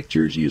alien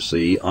pictures you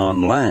see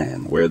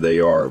online, where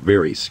they are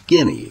very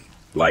skinny,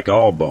 like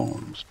all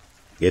bones.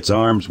 Its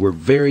arms were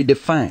very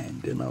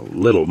defined and a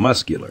little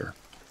muscular.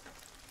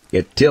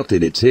 It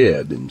tilted its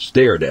head and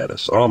stared at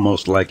us,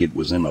 almost like it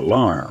was in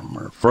alarm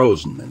or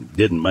frozen and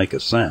didn't make a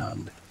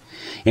sound.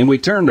 And we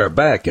turned our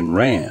back and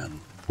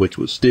ran, which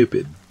was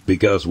stupid,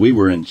 because we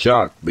were in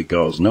shock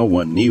because no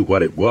one knew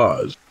what it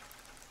was.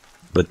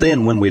 But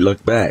then when we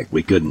looked back,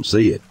 we couldn't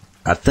see it.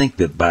 I think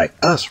that by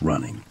us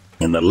running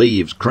and the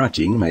leaves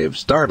crunching may have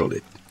startled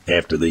it.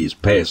 After these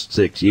past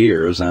 6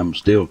 years, I'm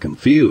still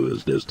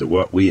confused as to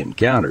what we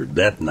encountered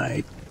that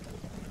night.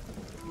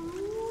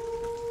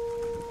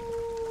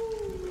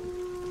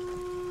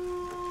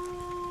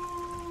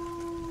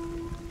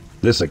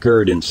 This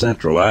occurred in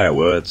central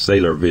Iowa at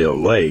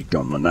Saylorville Lake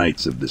on the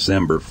nights of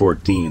December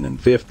 14 and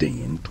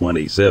 15,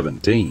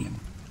 2017.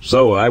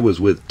 So I was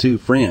with two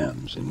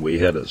friends, and we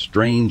had a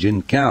strange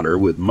encounter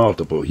with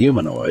multiple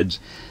humanoids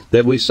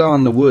that we saw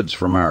in the woods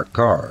from our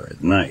car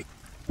at night.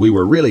 We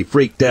were really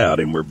freaked out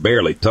and were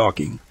barely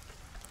talking.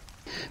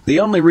 The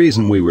only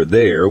reason we were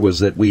there was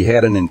that we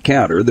had an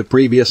encounter the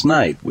previous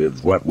night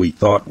with what we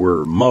thought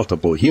were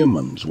multiple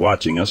humans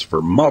watching us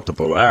for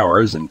multiple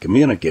hours and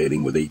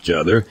communicating with each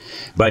other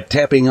by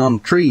tapping on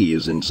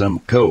trees in some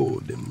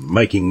code and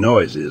making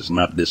noises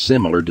not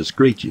dissimilar to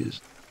screeches.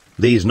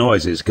 These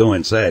noises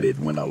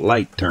coincided when a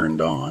light turned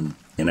on,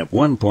 and at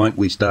one point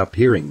we stopped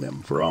hearing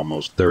them for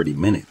almost 30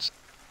 minutes.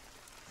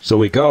 So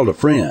we called a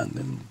friend,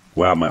 and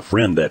while my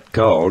friend that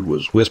called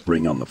was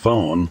whispering on the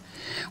phone,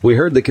 we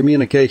heard the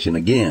communication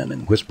again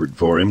and whispered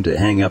for him to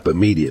hang up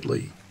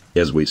immediately,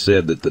 as we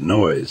said that the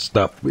noise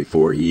stopped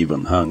before he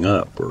even hung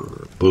up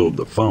or pulled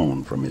the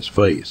phone from his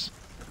face.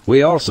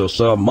 We also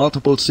saw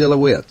multiple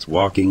silhouettes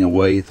walking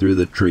away through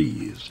the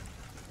trees.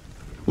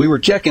 We were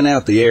checking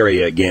out the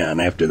area again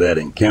after that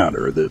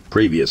encounter the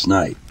previous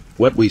night.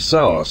 What we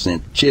saw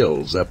sent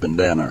chills up and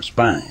down our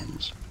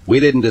spines. We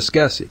didn't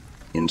discuss it.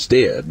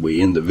 Instead, we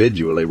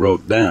individually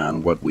wrote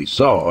down what we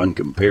saw and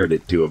compared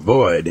it to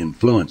avoid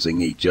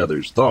influencing each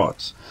other's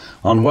thoughts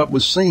on what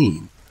was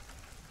seen.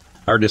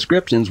 Our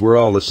descriptions were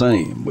all the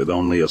same, with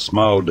only a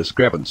small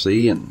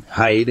discrepancy in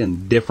height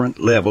and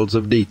different levels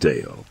of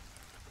detail.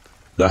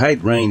 The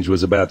height range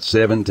was about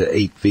 7 to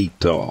 8 feet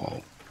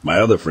tall. My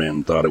other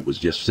friend thought it was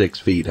just 6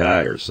 feet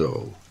high or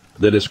so.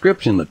 The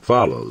description that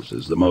follows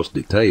is the most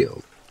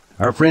detailed.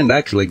 Our friend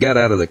actually got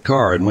out of the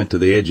car and went to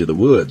the edge of the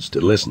woods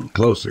to listen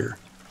closer.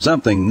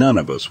 Something none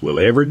of us will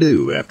ever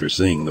do after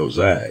seeing those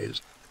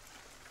eyes.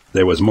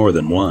 There was more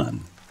than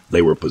one.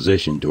 They were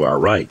positioned to our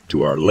right,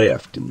 to our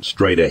left, and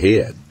straight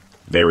ahead.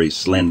 Very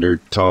slender,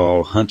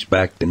 tall,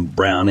 hunchbacked, and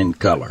brown in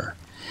color.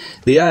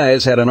 The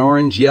eyes had an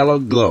orange-yellow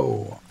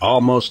glow,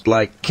 almost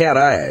like cat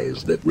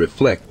eyes that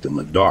reflect in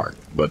the dark,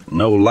 but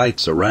no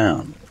lights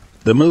around.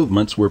 The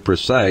movements were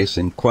precise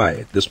and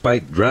quiet,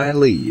 despite dry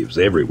leaves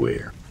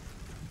everywhere.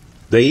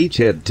 They each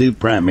had 2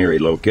 primary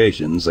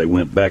locations they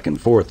went back and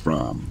forth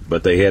from,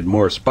 but they had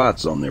more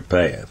spots on their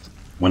path.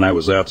 When I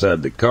was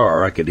outside the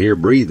car, I could hear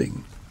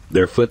breathing.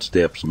 Their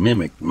footsteps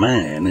mimicked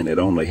mine, and it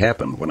only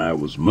happened when I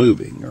was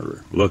moving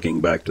or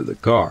looking back to the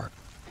car.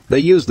 They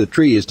used the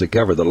trees to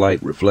cover the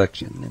light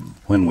reflection, and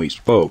when we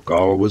spoke,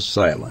 all was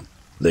silent.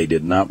 They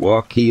did not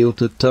walk heel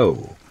to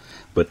toe,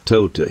 but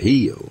toe to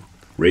heel.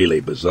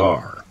 Really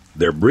bizarre.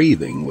 Their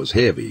breathing was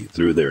heavy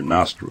through their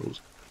nostrils.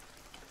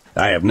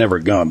 I have never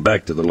gone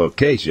back to the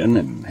location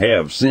and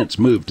have since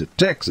moved to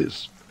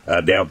Texas.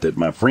 I doubt that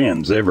my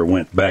friends ever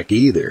went back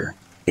either.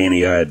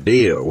 Any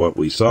idea what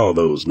we saw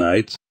those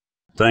nights?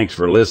 Thanks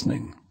for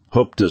listening.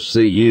 Hope to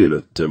see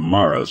you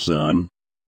tomorrow, son.